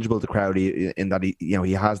intangible to Crowley in that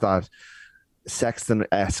he has that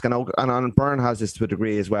Sexton-esque, and Byrne has this to a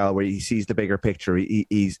degree as well, where he sees the bigger picture.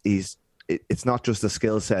 It's not just a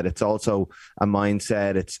skill set; it's also a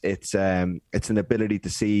mindset. It's an ability to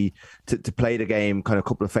see to play the game kind of a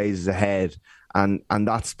couple of phases ahead, and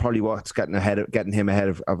that's probably what's getting him ahead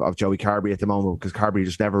of Joey Carberry at the moment, because Carberry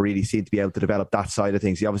just never really seemed to be able to develop that side of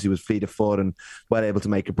things. He obviously was fleet of foot and well able to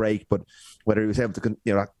make a break, but whether he was able to,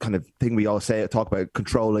 that kind of thing we all talk about,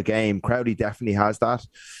 control a game, Crowley definitely has that.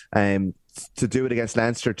 To do it against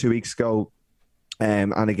Leinster 2 weeks ago,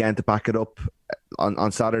 and again to back it up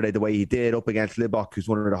on Saturday the way he did up against Libbok, who's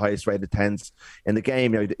one of the highest rated 10s in the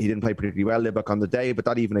game. He didn't play particularly well, Libbok, on the day, but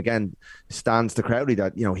that even again stands to Crowley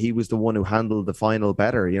that he was the one who handled the final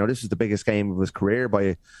better. This is the biggest game of his career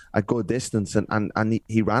by a good distance, and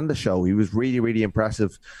he ran the show. He was really, really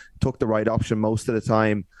impressive, took the right option most of the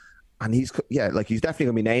time. And he's definitely going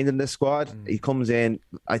to be named in this squad. He comes in.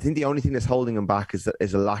 I think the only thing that's holding him back is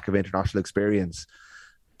a lack of international experience.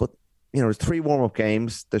 But there's 3 warm-up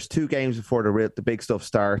games. There's 2 games before the big stuff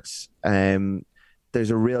starts. There's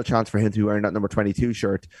a real chance for him to be wearing that number 22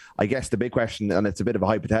 shirt. I guess the big question, and it's a bit of a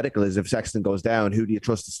hypothetical, is if Sexton goes down, who do you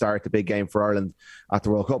trust to start the big game for Ireland at the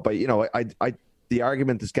World Cup? But the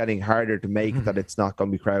argument is getting harder to make that it's not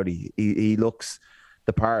going to be Crowley. He looks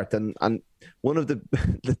the part. And one of the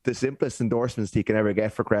the simplest endorsements he can ever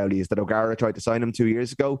get for Crowley is that O'Gara tried to sign him 2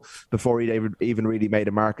 years ago before he even really made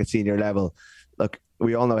a mark at senior level. Look,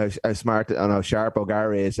 we all know how smart and how sharp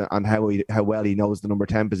O'Gara is, and how well he knows the number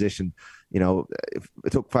 10 position. You know,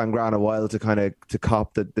 it took Van Gran a while to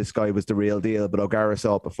cop that this guy was the real deal, but O'Gara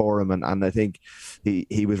saw it before him, and I think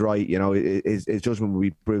he was right. You know, his judgment will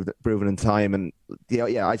be proven in time. And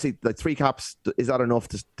yeah, I think like 3 caps, is that enough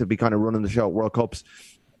to be kind of running the show at World Cups?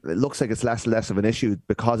 It looks like it's less and less of an issue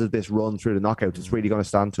because of this run through the knockouts. It's really going to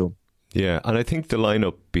stand to him. Yeah, and I think the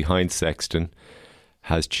lineup behind Sexton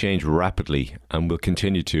has changed rapidly and will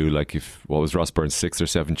continue to. Like, if what was Ross Byrne's 6th or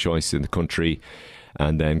 7th choice in the country,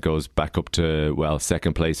 and then goes back up to, well,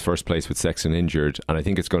 second place, first place with Sexton injured, and I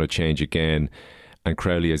think it's going to change again. And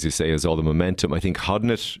Crowley, as you say, has all the momentum. I think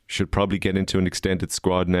Hodnett should probably get into an extended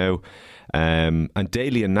squad now. And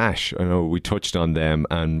Daly and Nash, I know we touched on them,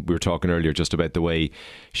 and we were talking earlier just about the way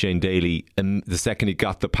Shane Daly, the second he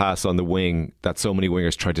got the pass on the wing, that so many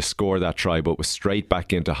wingers tried to score that try, but was straight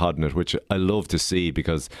back into Hodnett, which I love to see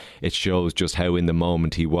because it shows just how in the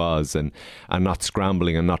moment he was, and not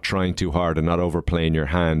scrambling and not trying too hard and not overplaying your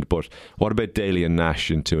hand. But what about Daly and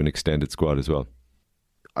Nash into an extended squad as well?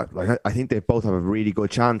 I think they both have a really good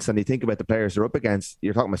chance. And you think about the players they're up against,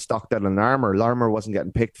 you're talking about Stockdale and Larmour. Larmour wasn't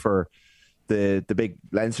getting picked for the big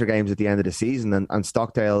Leinster games at the end of the season, and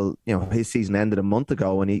Stockdale, you know, his season ended a month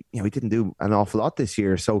ago, and he didn't do an awful lot this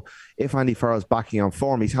year. So if Andy Farrell's backing on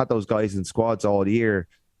form, he's had those guys in squads all year.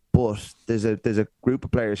 But there's a group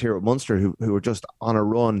of players here at Munster who are just on a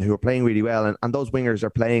run, who are playing really well. And those wingers are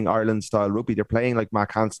playing Ireland-style rugby. They're playing like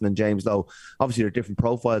Mac Hansen and James Lowe. Obviously, they're different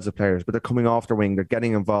profiles of players, but they're coming off their wing. They're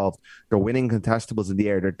getting involved. They're winning contestables in the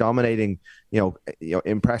air. They're dominating,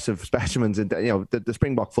 impressive specimens. And, the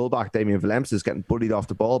Springbok fullback, Damien Willemse, is getting bullied off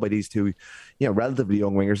the ball by these two, relatively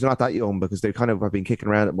young wingers. They're not that young because they kind of have been kicking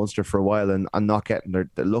around at Munster for a while and not getting their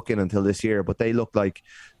look in until this year. But they look like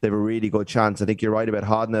they have a really good chance. I think you're right about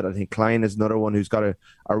Hodnett. I think Klein is another one who's got a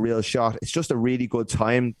real shot. It's just a really good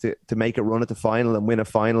time to make a run at the final and win a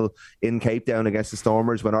final in Cape Town against the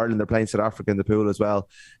Stormers when Ireland are playing South Africa in the pool as well.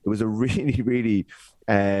 It was a really, really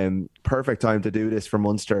perfect time to do this for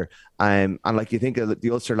Munster. And like you think of the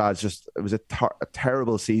Ulster lads, it was a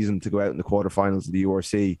terrible season to go out in the quarterfinals of the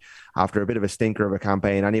URC after a bit of a stinker of a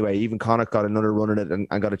campaign. Anyway, even Connacht got another run at it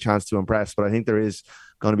and got a chance to impress. But I think there is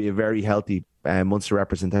going to be a very healthy Munster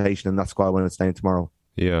representation in that squad when it's down tomorrow.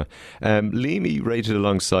 Yeah. Leamy rated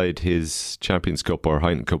alongside his Champions Cup or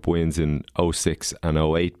Heineken Cup wins in 06 and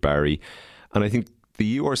 08, Barry. And I think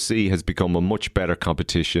the URC has become a much better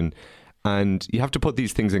competition. And you have to put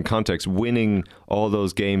these things in context. Winning all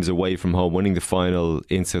those games away from home, winning the final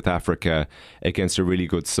in South Africa against a really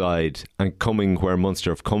good side, and coming where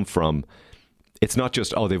Munster have come from, it's not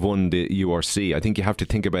just, they've won the URC. I think you have to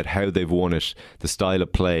think about how they've won it, the style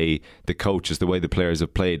of play, the coaches, the way the players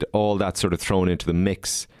have played, all that sort of thrown into the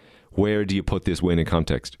mix. Where do you put this win in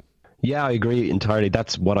context? Yeah, I agree entirely.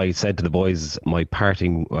 That's what I said to the boys, my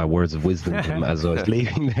parting words of wisdom to them as I was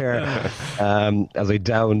leaving there. As I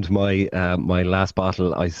downed my last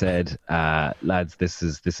bottle, I said, lads, this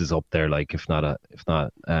is up there, like if not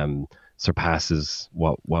surpasses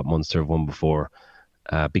what Munster have won before.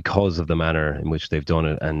 Because of the manner in which they've done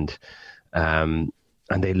it, and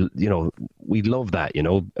they, we love that.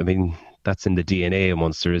 I mean, that's in the DNA of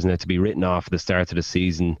Munster, isn't it? To be written off at the start of the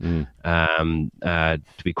season, to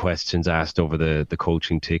be questions asked over the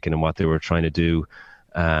coaching ticket and what they were trying to do.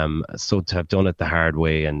 So to have done it the hard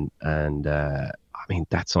way, and I mean,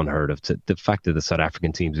 that's unheard of. The fact that the South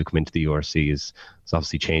African teams who come into the URC is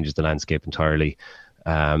obviously changes the landscape entirely.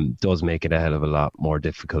 Does make it a hell of a lot more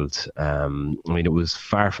difficult. I mean, it was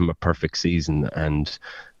far from a perfect season, and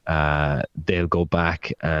they'll go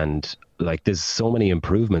back and there's so many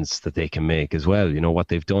improvements that they can make as well. What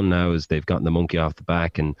they've done now is they've gotten the monkey off the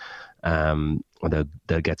back, and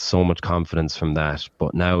they'll get so much confidence from that.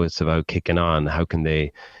 But now it's about kicking on. How can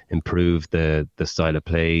they improve the style of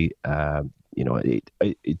play?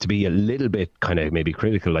 To be a little bit kind of maybe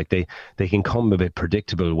critical, like they can come a bit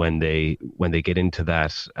predictable when they get into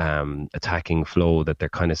that attacking flow, that they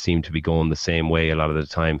kind of seem to be going the same way a lot of the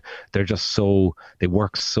time. They're just they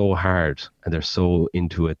work so hard and they're so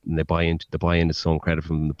into it, and the buy-in is so incredible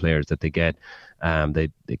from the players that they get. They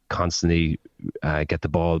constantly get the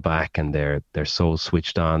ball back, and they're so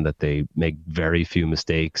switched on that they make very few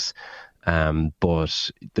mistakes.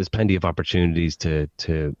 But there's plenty of opportunities to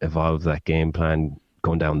evolve that game plan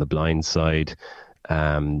going down the blind side.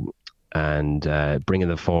 and bringing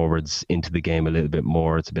the forwards into the game a little bit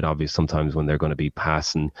more. It's a bit obvious sometimes when they're going to be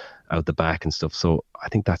passing out the back and stuff. So I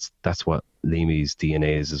think that's what Leamy's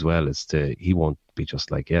DNA is as well. He won't be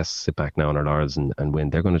just like, yes, sit back now on our laurels and win.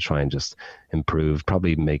 They're going to try and just improve,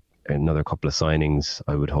 probably make another couple of signings,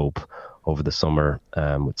 I would hope, over the summer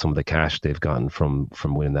with some of the cash they've gotten from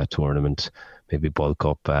winning that tournament. Maybe bulk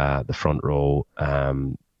up the front row,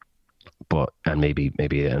 and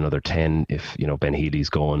maybe another 10 if Ben Healy's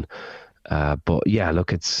going. But yeah,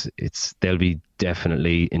 look, they'll be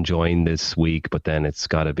definitely enjoying this week, but then it's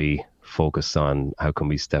got to be focused on how can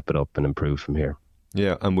we step it up and improve from here.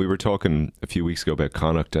 Yeah, and we were talking a few weeks ago about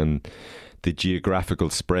Connacht and the geographical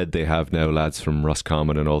spread they have now, lads from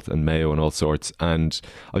Roscommon and Mayo and all sorts. And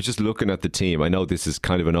I was just looking at the team. I know this is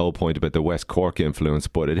kind of an old point about the West Cork influence,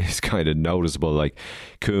 but it is kind of noticeable. Like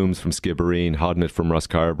Coombs from Skibbereen, Hodnett from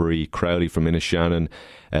Rosscarbery, Crowley from Inishannon,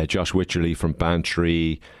 Josh Wycherley from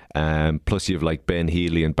Bantry, plus you have like Ben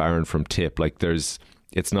Healy and Barron from Tip. Like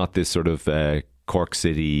it's not this sort of Cork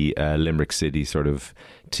City, Limerick City sort of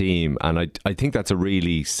team, and I think that's a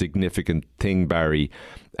really significant thing, Barry.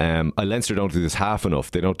 Leinster don't do this half enough.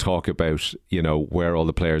 They don't talk about where all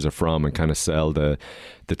the players are from and kind of sell the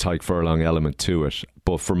Tyke Furlong element to it.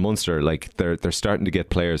 But for Munster, like they're starting to get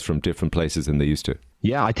players from different places than they used to.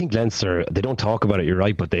 Yeah, I think Leinster, they don't talk about it, you're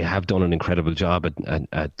right, but they have done an incredible job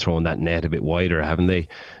at throwing that net a bit wider, haven't they?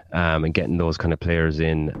 And getting those kind of players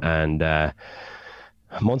in. And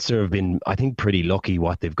Munster have been, I think, pretty lucky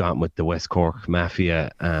what they've gotten with the West Cork Mafia,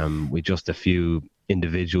 with just a few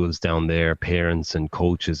individuals down there, parents and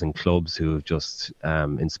coaches and clubs who have just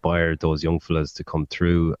inspired those young fellas to come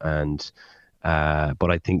through. And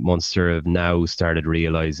but I think Munster have now started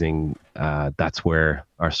realising that's where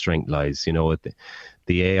our strength lies.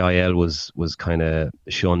 The AIL was kind of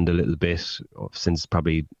shunned a little bit since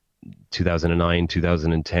probably 2009,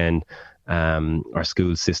 2010. Our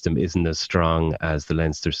school system isn't as strong as the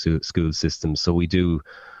Leinster school system, so we do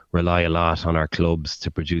rely a lot on our clubs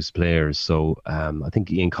to produce players. So I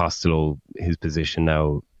think Ian Costello, his position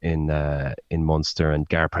now in Munster, and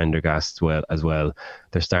Gar Prendergast as well,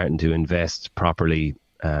 they're starting to invest properly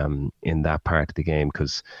in that part of the game,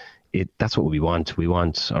 because that's what we want. We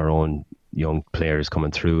want our own young players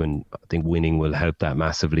coming through, and I think winning will help that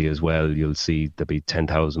massively as well. You'll see there'll be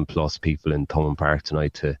 10,000 plus people in Thomond Park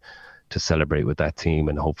tonight to celebrate with that team,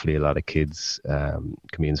 and hopefully a lot of kids can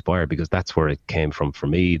be inspired, because that's where it came from for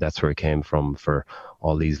me. That's where it came from for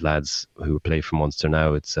all these lads who play for Munster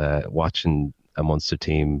now. It's watching a Munster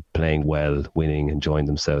team playing well, winning, enjoying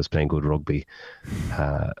themselves, playing good rugby.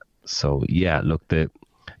 So yeah, look,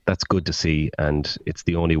 that's good to see, and it's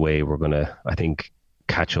the only way we're going to, I think,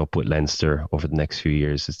 catch up with Leinster over the next few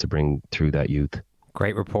years, is to bring through that youth.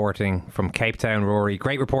 Great reporting from Cape Town, Rory.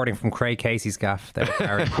 Great reporting from Craig Casey's gaff there,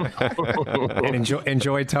 Barry. And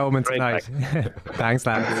enjoy Thomond tonight. Thanks,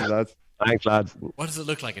 lads. Thanks, lads. What does it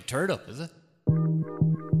look like? A turd up, is it?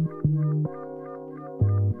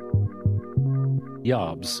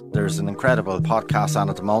 Yobs. There's an incredible podcast on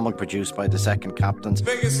at the moment produced by the Second Captains.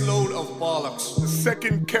 Biggest load of bollocks. The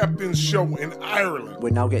Second Captains show in Ireland.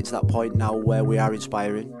 We're now getting to that point now where we are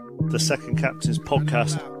inspiring. The Second Captains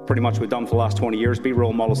podcast. Pretty much we've done for the last 20 years, be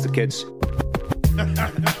role models to kids.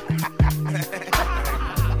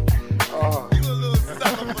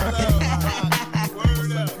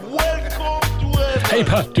 Hey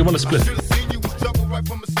Pat, do you want to split?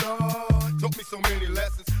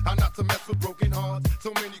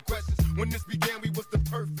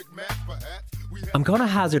 I'm going to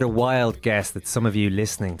hazard a wild guess that some of you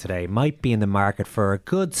listening today might be in the market for a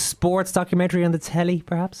good sports documentary on the telly,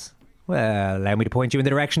 perhaps. Well, allow me to point you in the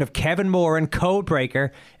direction of Kevin Moran, Codebreaker,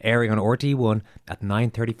 airing on RT1 at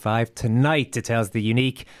 9:35 tonight. It tells the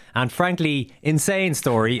unique and frankly insane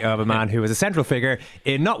story of a man who was a central figure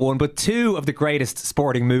in not one but two of the greatest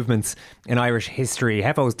sporting movements in Irish history.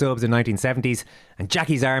 Heffo's Dubs in the 1970s and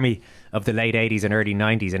Jackie's Army of the late 80s and early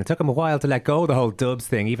 90s. And it took him a while to let go of the whole Dubs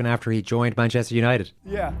thing, even after he joined Manchester United.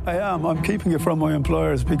 Yeah, I am. I'm keeping it from my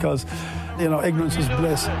employers because, ignorance is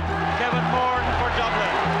bliss. Kevin Moran for Dublin.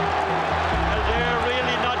 They're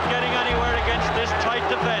really not getting anywhere against this tight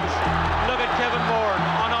defence. Look at Kevin Moran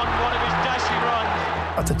on one of his dashing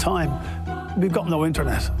runs. At the time, we've got no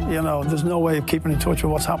internet. There's no way of keeping in touch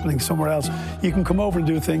with what's happening somewhere else. You can come over and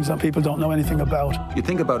do things that people don't know anything about. You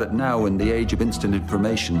think about it now in the age of instant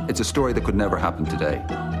information, it's a story that could never happen today.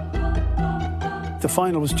 the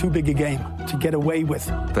final was too big a game to get away with.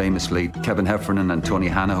 Famously, Kevin Heffernan and Tony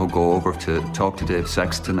Hanaho go over to talk to Dave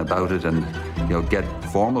Sexton about it and get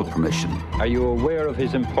formal permission. Are you aware of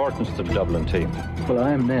his importance to the Dublin team? Well,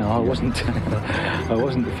 I am now. I wasn't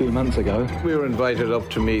a few months ago. We were invited up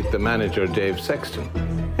to meet the manager, Dave Sexton.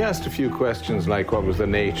 He asked a few questions like what was the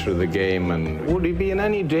nature of the game and would he be in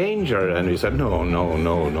any danger? And he said,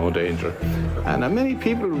 no danger. And how many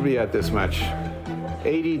people will be at this match?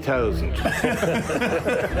 80,000.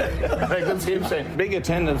 I could see him saying, big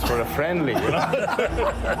attendance for a friendly.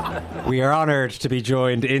 We are honoured to be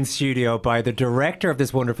joined in studio by the director of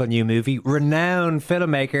this wonderful new movie, renowned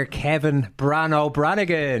filmmaker Kevin Brano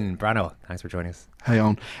Brannigan. Brano, thanks for joining us. Hey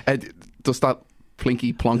on. Does that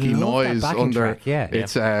plinky plonky noise under track, yeah.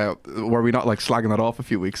 It's were we not like slagging that off a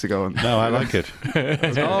few weeks ago? No, I like it.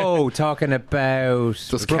 Talking about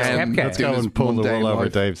just Ken, let's go and pull the wool over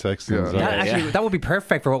Dave Sexton. That would be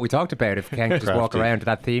perfect for what we talked about if Ken could just walk around to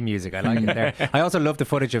that theme music. I like it there. I also love the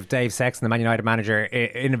footage of Dave Sexton, the Man United manager,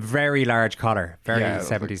 in a very large collar, very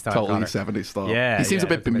 70s style totally collar. 70s style. Yeah, he seems a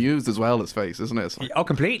bit bemused as well, his face, isn't it? Oh,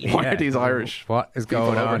 completely. Why are these Irish? What is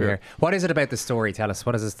going on here? What is it about the story? Tell us.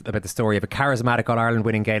 What is it about the story of a charismatic All-Ireland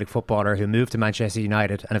winning Gaelic footballer who moved to Manchester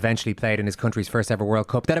United and eventually played in his country's first ever World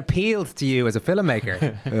Cup that appealed to you as a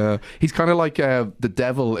filmmaker? He's kind of like the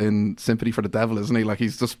devil in Sympathy for the Devil, isn't he? Like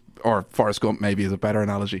he's just, or Forrest Gump maybe is a better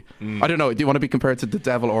analogy. I don't know. Do you want to be compared to the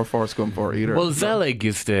devil or Forrest Gump or either? Well, Zelig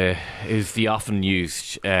is the often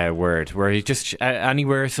used word where he just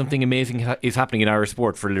anywhere something amazing is happening in Irish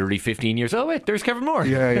sport for literally 15 years. Oh wait, there's Kevin Moore.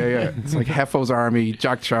 Yeah. It's like Heffo's Army,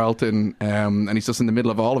 Jack Charlton, and he's just in the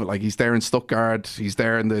middle of all of it. Like he's there in Stuttgart, he's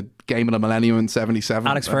there in the game of the millennium in 77.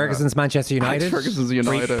 Alex Ferguson's Manchester United.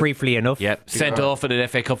 Briefly enough. Yep. Sent off at an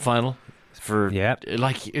FA Cup final.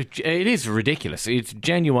 It is ridiculous. It's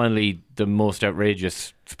genuinely the most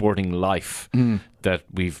outrageous sporting life that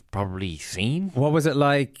we've probably seen. What was it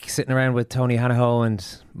like sitting around with Tony Hanaho and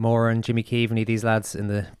Moran, Jimmy Keevaney, these lads in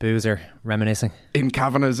the boozer reminiscing? In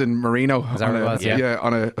Kavanagh's in Marino. Is that what it was? Yeah,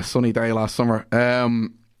 on a sunny day last summer.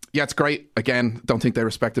 Yeah, it's great. Again, don't think they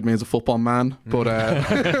respected me as a football man, but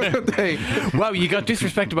wow, you got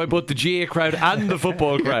disrespected by both the GA crowd and the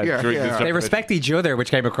football crowd. They respect each other,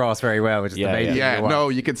 which came across very well, which is the main thing. No,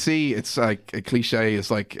 you could see it's like a cliche.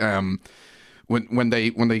 It's like when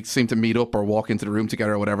they seem to meet up or walk into the room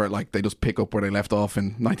together or whatever, like they just pick up where they left off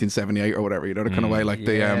in 1978 or whatever. You know, the kind of way. Like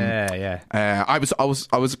I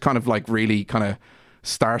was kind of like really kind of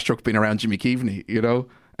starstruck being around Jimmy Keevaney. You know.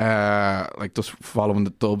 Like just following the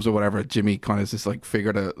Dubs or whatever, Jimmy kind of is this like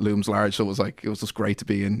figure that looms large, so it was just great to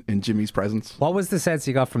be in Jimmy's presence. What was the sense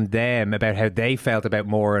you got from them about how they felt about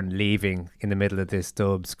Moran leaving in the middle of this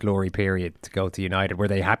Dubs glory period to go to United? Were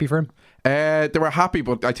they happy for him? They were happy,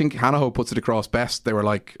 but I think Hanaho puts it across best. They were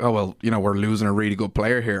like, oh well, we're losing a really good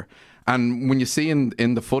player here. And when you see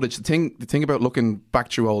in the footage, the thing about looking back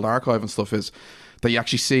through old archive and stuff is that you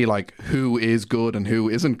actually see like who is good and who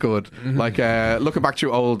isn't good. Like looking back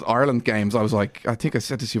through old Ireland games, I was like, I think I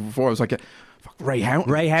said this to you before, I was like, Ray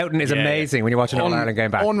Houghton. Ray Houghton is amazing when you watch an All Ireland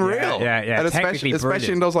game back. Unreal. Yeah. And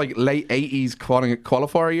especially in those like late 80s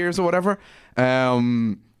qualifier years or whatever.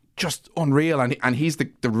 Just unreal. And he's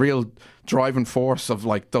the real driving force of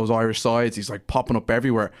like those Irish sides. He's like popping up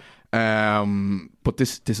everywhere. But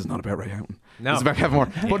this is not about Ray Houghton. No. It's about Kevin Moore.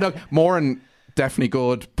 But look, Moran, definitely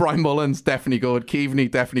good. Brian Mullins, definitely good. Keevaney,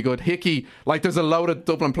 definitely good. Hickey, like there's a load of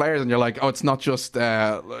Dublin players, and you're like, oh, it's not just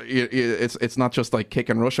it's not just like kick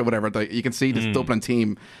and rush or whatever. You can see this Dublin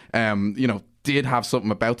team, did have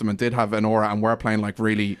something about them and did have an aura, and were playing like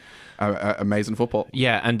really amazing football.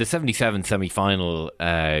 Yeah, and the 77 semi-final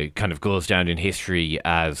kind of goes down in history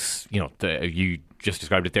as you just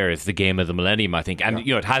described it there as the game of the millennium, I think, and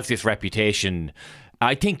it has this reputation.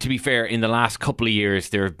 I think, to be fair, in the last couple of years,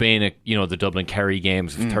 there have been, the Dublin Kerry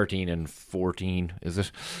games of 13 and 14, is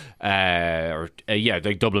it?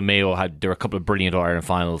 Like Dublin Mayo there were a couple of brilliant Ireland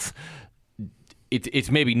finals. It's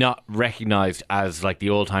maybe not recognised as like the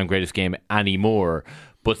all-time greatest game anymore,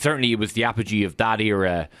 but certainly it was the apogee of that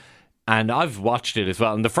era. And I've watched it as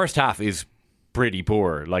well, and the first half is pretty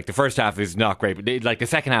poor. Like the first half is not great, but like the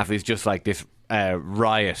second half is just like this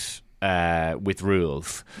riot. With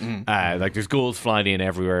rules, like there's goals flying in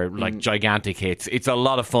everywhere, like gigantic hits. It's a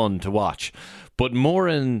lot of fun to watch, but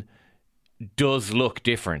Moran does look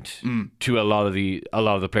different to a lot of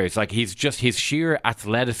the players. Like he's just his sheer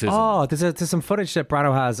athleticism. Oh, there's some footage that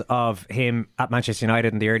Brano has of him at Manchester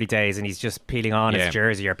United in the early days, and he's just peeling on his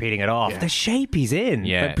jersey or peeling it off. The shape he's in,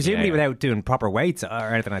 presumably without doing proper weights or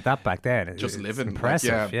anything like that back then. Just living,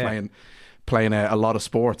 impressive. Playing a lot of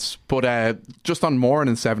sports, but just on Moran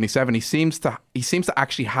in 77, he seems to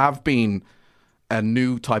actually have been a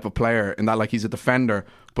new type of player in that, like, he's a defender,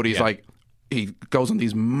 but he's like, he goes on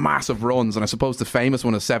these massive runs, and I suppose the famous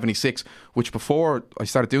one is 76, which before I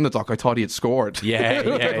started doing the doc, I thought he had scored.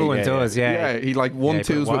 Everyone does. He like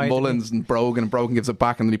 1-2s with Mullins and Brogan gives it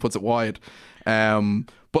back, and then he puts it wide.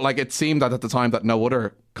 But like, it seemed that at the time that no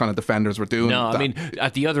other kind of defenders were doing that. I mean,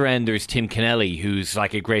 at the other end there's Tim Kennelly, who's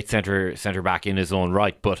like a great centre back in his own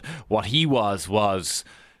right, but what he was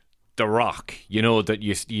the rock, you know, that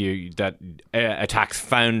that attacks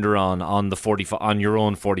founder on the 45 on your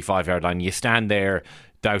own 45-yard line. You stand there,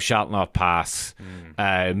 thou shalt not pass.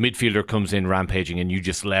 Midfielder comes in rampaging, and you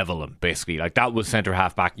just level him. Basically, like, that was centre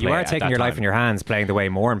half back play. You are taking your life in your hands, playing the way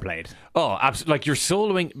Moran played. Oh, absolutely! Like, you're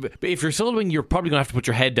soloing. If you're soloing, you're probably going to have to put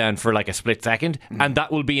your head down for like a split second, and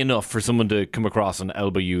that will be enough for someone to come across and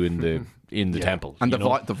elbow you in the temple. And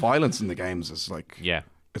the violence in the games is like,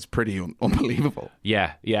 it's pretty unbelievable.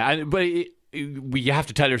 But you have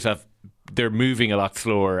to tell yourself they're moving a lot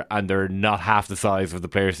slower, and they're not half the size of the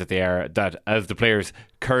players that they are. That as the players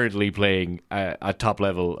currently playing at top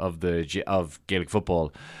level of Gaelic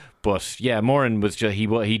football. But Moran was just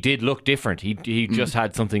he did look different. He just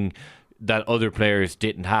had something that other players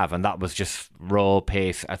didn't have, and that was just raw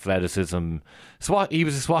pace, athleticism. He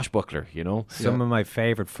was a swashbuckler, you know. Some of my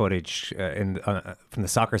favourite footage from the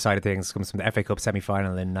soccer side of things comes from the FA Cup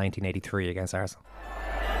semi-final in 1983 against Arsenal.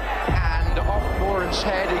 And off Moran's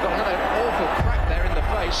head, he got another awful crack there in the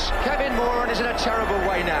face. Kevin Moran is in a terrible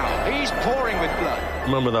way now. He's pouring with blood.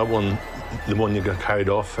 Remember that one, the one you got carried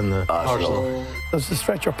off in the Arsenal? As the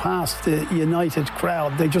stretcher past the United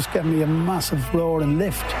crowd, they just gave me a massive roar and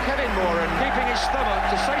lift. Kevin Moran keeping his thumb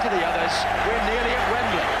up to say to the others, we're nearly at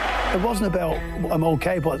Wembley. It wasn't about I'm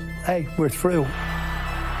okay, but hey, we're through.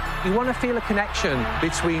 You want to feel a connection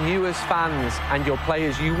between you as fans and your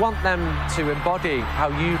players. You want them to embody how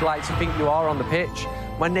you'd like to think you are on the pitch.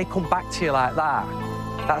 When they come back to you like that,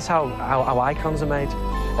 that's how icons are made.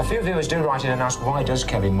 A few viewers do write in and ask, why does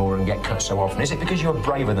Kevin Moran get cut so often? Is it because you're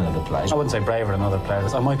braver than other players? I wouldn't say braver than other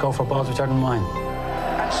players. I might go for balls which aren't mine.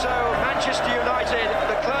 And so Manchester United,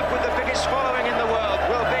 the club with the biggest following in the world,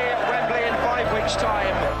 will be at Wembley in 5 weeks'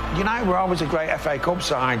 time. United were always a great FA Cup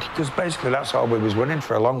side, because basically that's all we was winning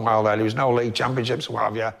for a long while there. There was no league championships, what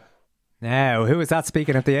have you. Now, who was that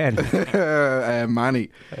speaking at the end? Manny.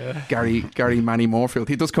 Gary Manny Moorfield.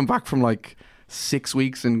 He does come back from like 6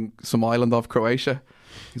 weeks in some island off Croatia.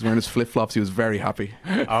 He's wearing his flip-flops. He was very happy.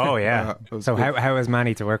 Oh, yeah. So how is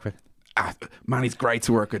Manny to work with? Manny's great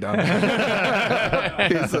to work with, Dan.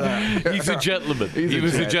 He's a gentleman. He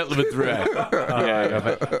was a gentleman throughout.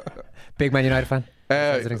 Big Man United fan?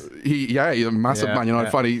 He's a massive Man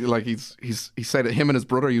United fan. He said that him and his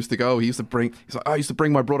brother used to go. He's like, I used to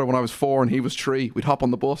bring my brother when I was 4 and he was 3. We'd hop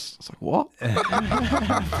on the bus. It's like, what?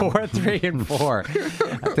 4, 3 and 4.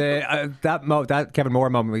 That Kevin Moore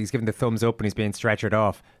moment where he's giving the thumbs up and he's being stretchered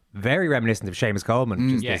off, very reminiscent of Seamus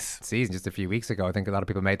Coleman this season, just a few weeks ago. I think a lot of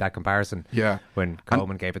people made that comparison when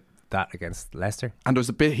Coleman gave it that against Leicester. And there's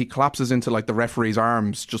a bit he collapses into like the referee's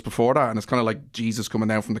arms just before that, and it's kind of like Jesus coming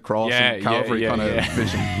down from the cross and Calvary kind of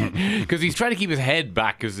vision. Because he's trying to keep his head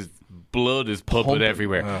back because his blood is pumping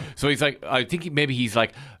everywhere. So he's like, I think maybe he's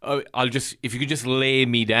like, if you could just lay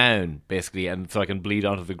me down, basically, and so I can bleed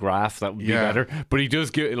onto the grass, that would be better. But he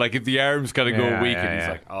does get, like, if the arms kind of go weak, and he's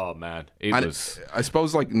like, oh man, I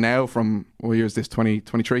suppose, like, now from what year is this,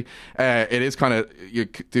 2023? It is kind of, you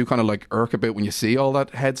do kind of like irk a bit when you see all that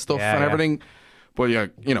head stuff and everything. But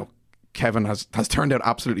you know, Kevin has turned out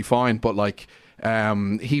absolutely fine. But like,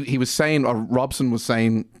 he was saying, or Robson was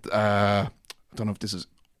saying, I don't know if this is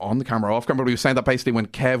on the camera or off camera, but he was saying that basically when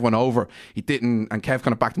Kev went over, he didn't, and Kev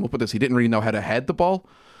kind of backed him up with this, he didn't really know how to head the ball.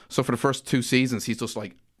 So for the first 2 seasons, he's just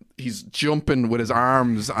like, he's jumping with his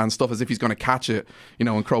arms and stuff as if he's going to catch it, you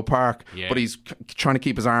know, in Croke Park. Yeah. But he's trying to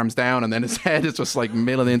keep his arms down, and then his head is just like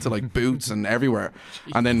milling into like boots and everywhere.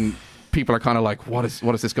 And then people are kind of like, what is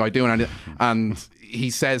this guy doing? And he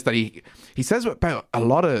says that he says about a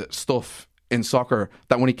lot of stuff in soccer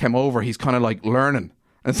that when he came over, he's kind of like learning.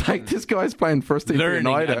 It's like, this guy's playing first team for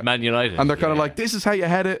United. At Man United. And they're kind of like, this is how you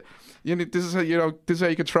head it. This is how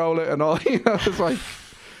you control it and all. You know, it's like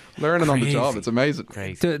learning on the job. It's amazing.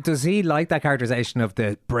 Does he like that characterization of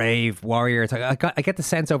the brave warrior? I get the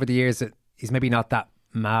sense over the years that he's maybe not that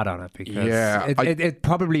mad on it, because it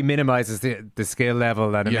probably minimises the skill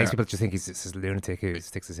level, and it makes people just think he's this lunatic who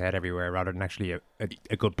sticks his head everywhere rather than actually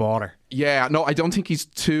a good baller. Yeah, no, I don't think he's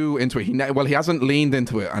too into it. He hasn't leaned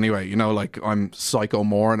into it anyway, you know, like I'm Psycho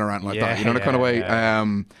Moran or anything like that, you know, the kind of way.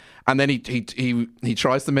 And then he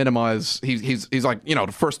tries to minimise. He's like, you know,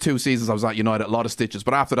 the first 2 seasons I was at United, a lot of stitches,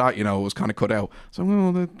 but after that, you know, it was kind of cut out. So,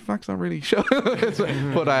 well, the facts aren't really show.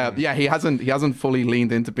 But yeah, he hasn't fully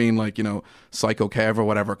leaned into being like, you know, Psycho Kev or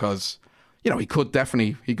whatever, because, you know, he could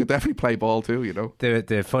definitely play ball too, you know.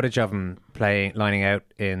 The footage of him lining out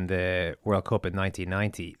in the World Cup in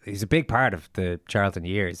 1990, he's a big part of the Charlton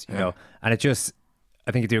years, you know, and I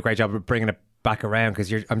think you do a great job of bringing it back around,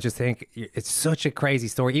 because I'm just thinking it's such a crazy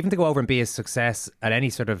story, even to go over and be a success at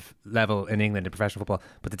any sort of level in England in professional football,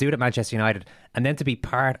 but to do it at Manchester United and then to be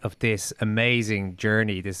part of this amazing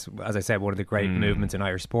journey, this, as I said, one of the great movements in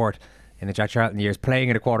Irish sport in the Jack Charlton years, playing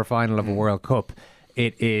in a quarter-final of a World Cup.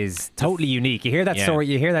 It is totally unique. You hear that story,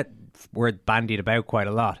 you hear that word bandied about quite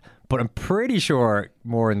a lot, but I'm pretty sure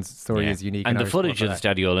Moran's story is unique. And the footage of the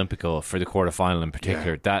Stadio Olimpico for the quarter-final in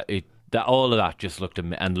particular, that all of that just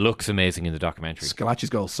looks amazing in the documentary. Scalacci's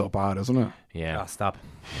goal is so bad, isn't it? Yeah. Oh, stop.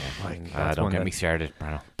 Don't get me started,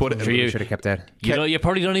 Brano. But you should have kept that. You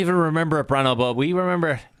probably don't even remember it, Brano, but we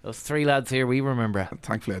remember. Those 3 lads here, we remember it.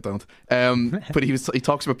 Thankfully I don't. But he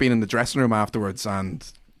talks about being in the dressing room afterwards and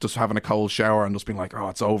just having a cold shower and just being like, oh,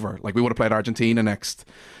 it's over. Like, we would have played Argentina next.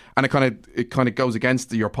 And it kind of goes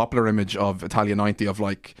against your popular image of Italia 90 of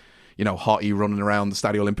like, you know, Hottie running around the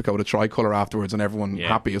Stadio Olimpico with a tricolour afterwards and everyone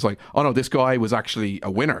happy. It's like, oh no, this guy was actually a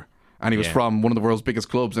winner and he was from one of the world's biggest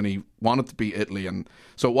clubs and he wanted to beat Italy. And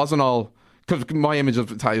so it wasn't all, because my image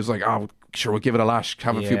of Italia was like, oh, sure, we'll give it a lash,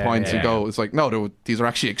 have a few points and go. It's like, no, these are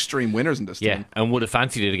actually extreme winners in this team. And would have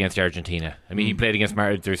fancied it against Argentina. I mean, he played against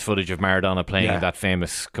there's footage of Maradona playing that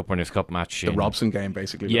famous Cup Winners' Cup match. The Robson game,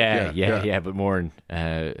 basically. But Moran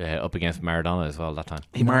up against Maradona as well that time.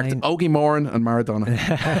 He marked Ogie Moran and Maradona.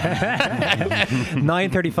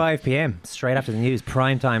 9:35 p.m, straight after the news,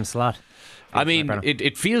 prime time slot. I mean,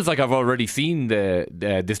 it feels like I've already seen this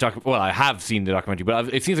documentary. Well, I have seen the documentary,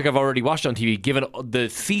 but it seems like I've already watched it on TV, given the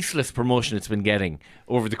ceaseless promotion it's been getting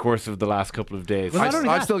over the course of the last couple of days. Well,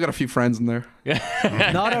 I've still got a few friends in there.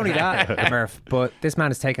 Not only that, Murph, but this man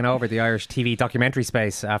has taken over the Irish TV documentary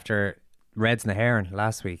space after Reds and the Heron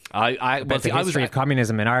last week. I was the history of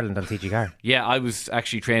communism in Ireland on TG Car. Yeah, I was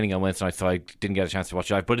actually training on Wednesday night, so I didn't get a chance to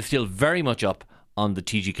watch it live, but it's still very much up on the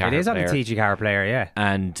TG Car. It is player. On the TG Car player, yeah.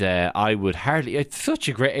 And I would hardly. It's such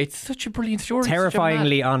a brilliant story.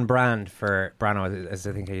 Terrifyingly on brand for Brano, as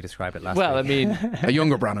I think you described it last week. Well, I mean, a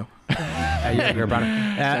younger Brano. A younger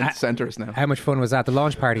Brano. Centres now. How much fun was that? The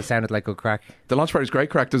launch party sounded like good crack. The launch party is great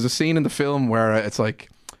crack. There's a scene in the film where it's like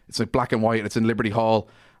black and white. And it's in Liberty Hall,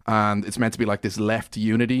 and it's meant to be like this left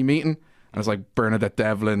unity meeting. And it's like Bernadette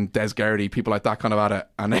Devlin, Des Garrity, people like that kind of at it.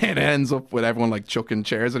 And it ends up with everyone like chucking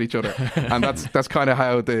chairs at each other. And that's kind of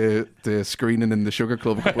how the screening in the Sugar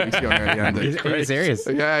Club a couple of weeks ago nearly ended. Are you serious?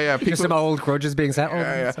 Yeah. People, just some old grudges being settled.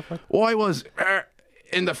 Yeah. Why was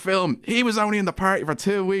in the film, he was only in the party for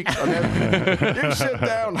 2 weeks. And then, you sit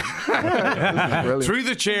down. Through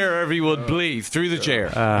the chair, everyone, please. Through the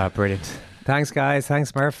chair. Brilliant. Thanks, guys.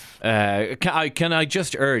 Thanks, Murph. Can I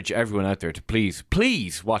just urge everyone out there to please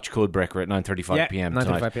watch Codebreaker at 9:35 p.m.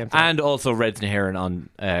 tonight, and also Reds and Heron on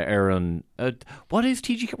Aaron. What is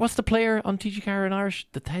TG? What's the player on TG Car in Irish?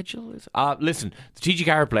 The Tedgel is. Listen, the TG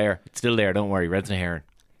Car player, it's still there. Don't worry, Reds and Heron.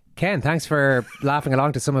 Ken, thanks for laughing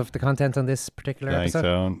along to some of the content on this particular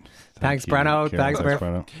episode. Thanks, Brano. Thanks,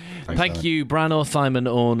 Murph. Thank you, Brano, Simon,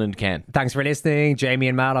 Owen, and Ken. Thanks for listening. Jamie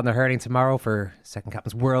and Mal on the Hurling tomorrow for Second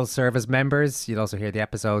Captain's World Service members. You'll also hear the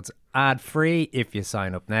episodes ad-free if you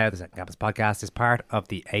sign up now. The Second Captain's podcast is part of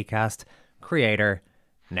the Acast Creator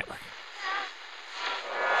Network.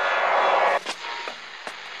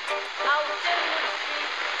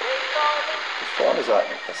 Which one is that?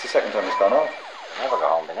 That's the second time it's gone off. They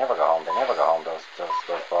never go home, those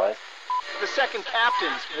boys. The Second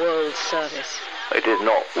Captain's World Service. It is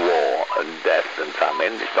not war and death and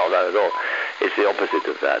famine. It's not that at all. It's the opposite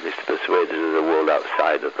of that. It's to persuade us of the world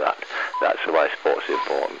outside of that. That's why sport's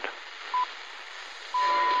important.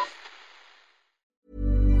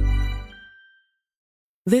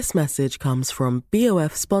 This message comes from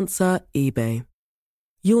BOF sponsor eBay.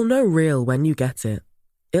 You'll know real when you get it.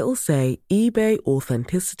 It'll say eBay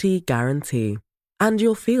Authenticity Guarantee. And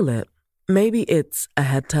you'll feel it. Maybe it's a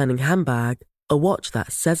head-turning handbag, a watch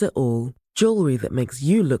that says it all, jewelry that makes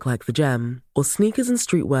you look like the gem, or sneakers and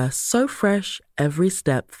streetwear so fresh every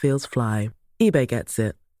step feels fly. eBay gets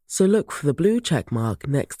it. So look for the blue check mark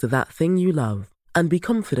next to that thing you love and be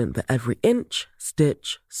confident that every inch,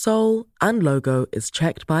 stitch, sole, and logo is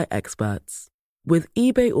checked by experts. With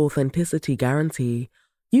eBay Authenticity Guarantee,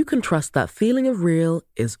 you can trust that feeling of real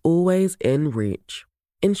is always in reach.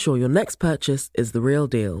 Ensure your next purchase is the real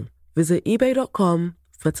deal. Visit ebay.com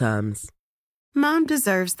for terms. Mom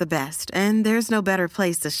deserves the best, and there's no better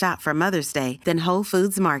place to shop for Mother's Day than Whole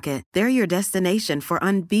Foods Market. They're your destination for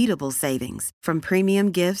unbeatable savings, from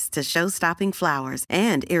premium gifts to show-stopping flowers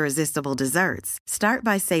and irresistible desserts. Start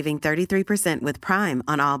by saving 33% with Prime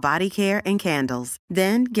on all body care and candles.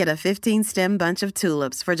 Then get a 15-stem bunch of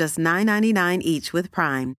tulips for just $9.99 each with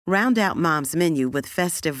Prime. Round out Mom's menu with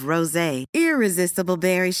festive rosé, irresistible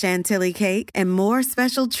berry chantilly cake, and more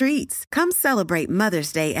special treats. Come celebrate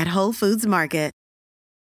Mother's Day at Whole Foods Market.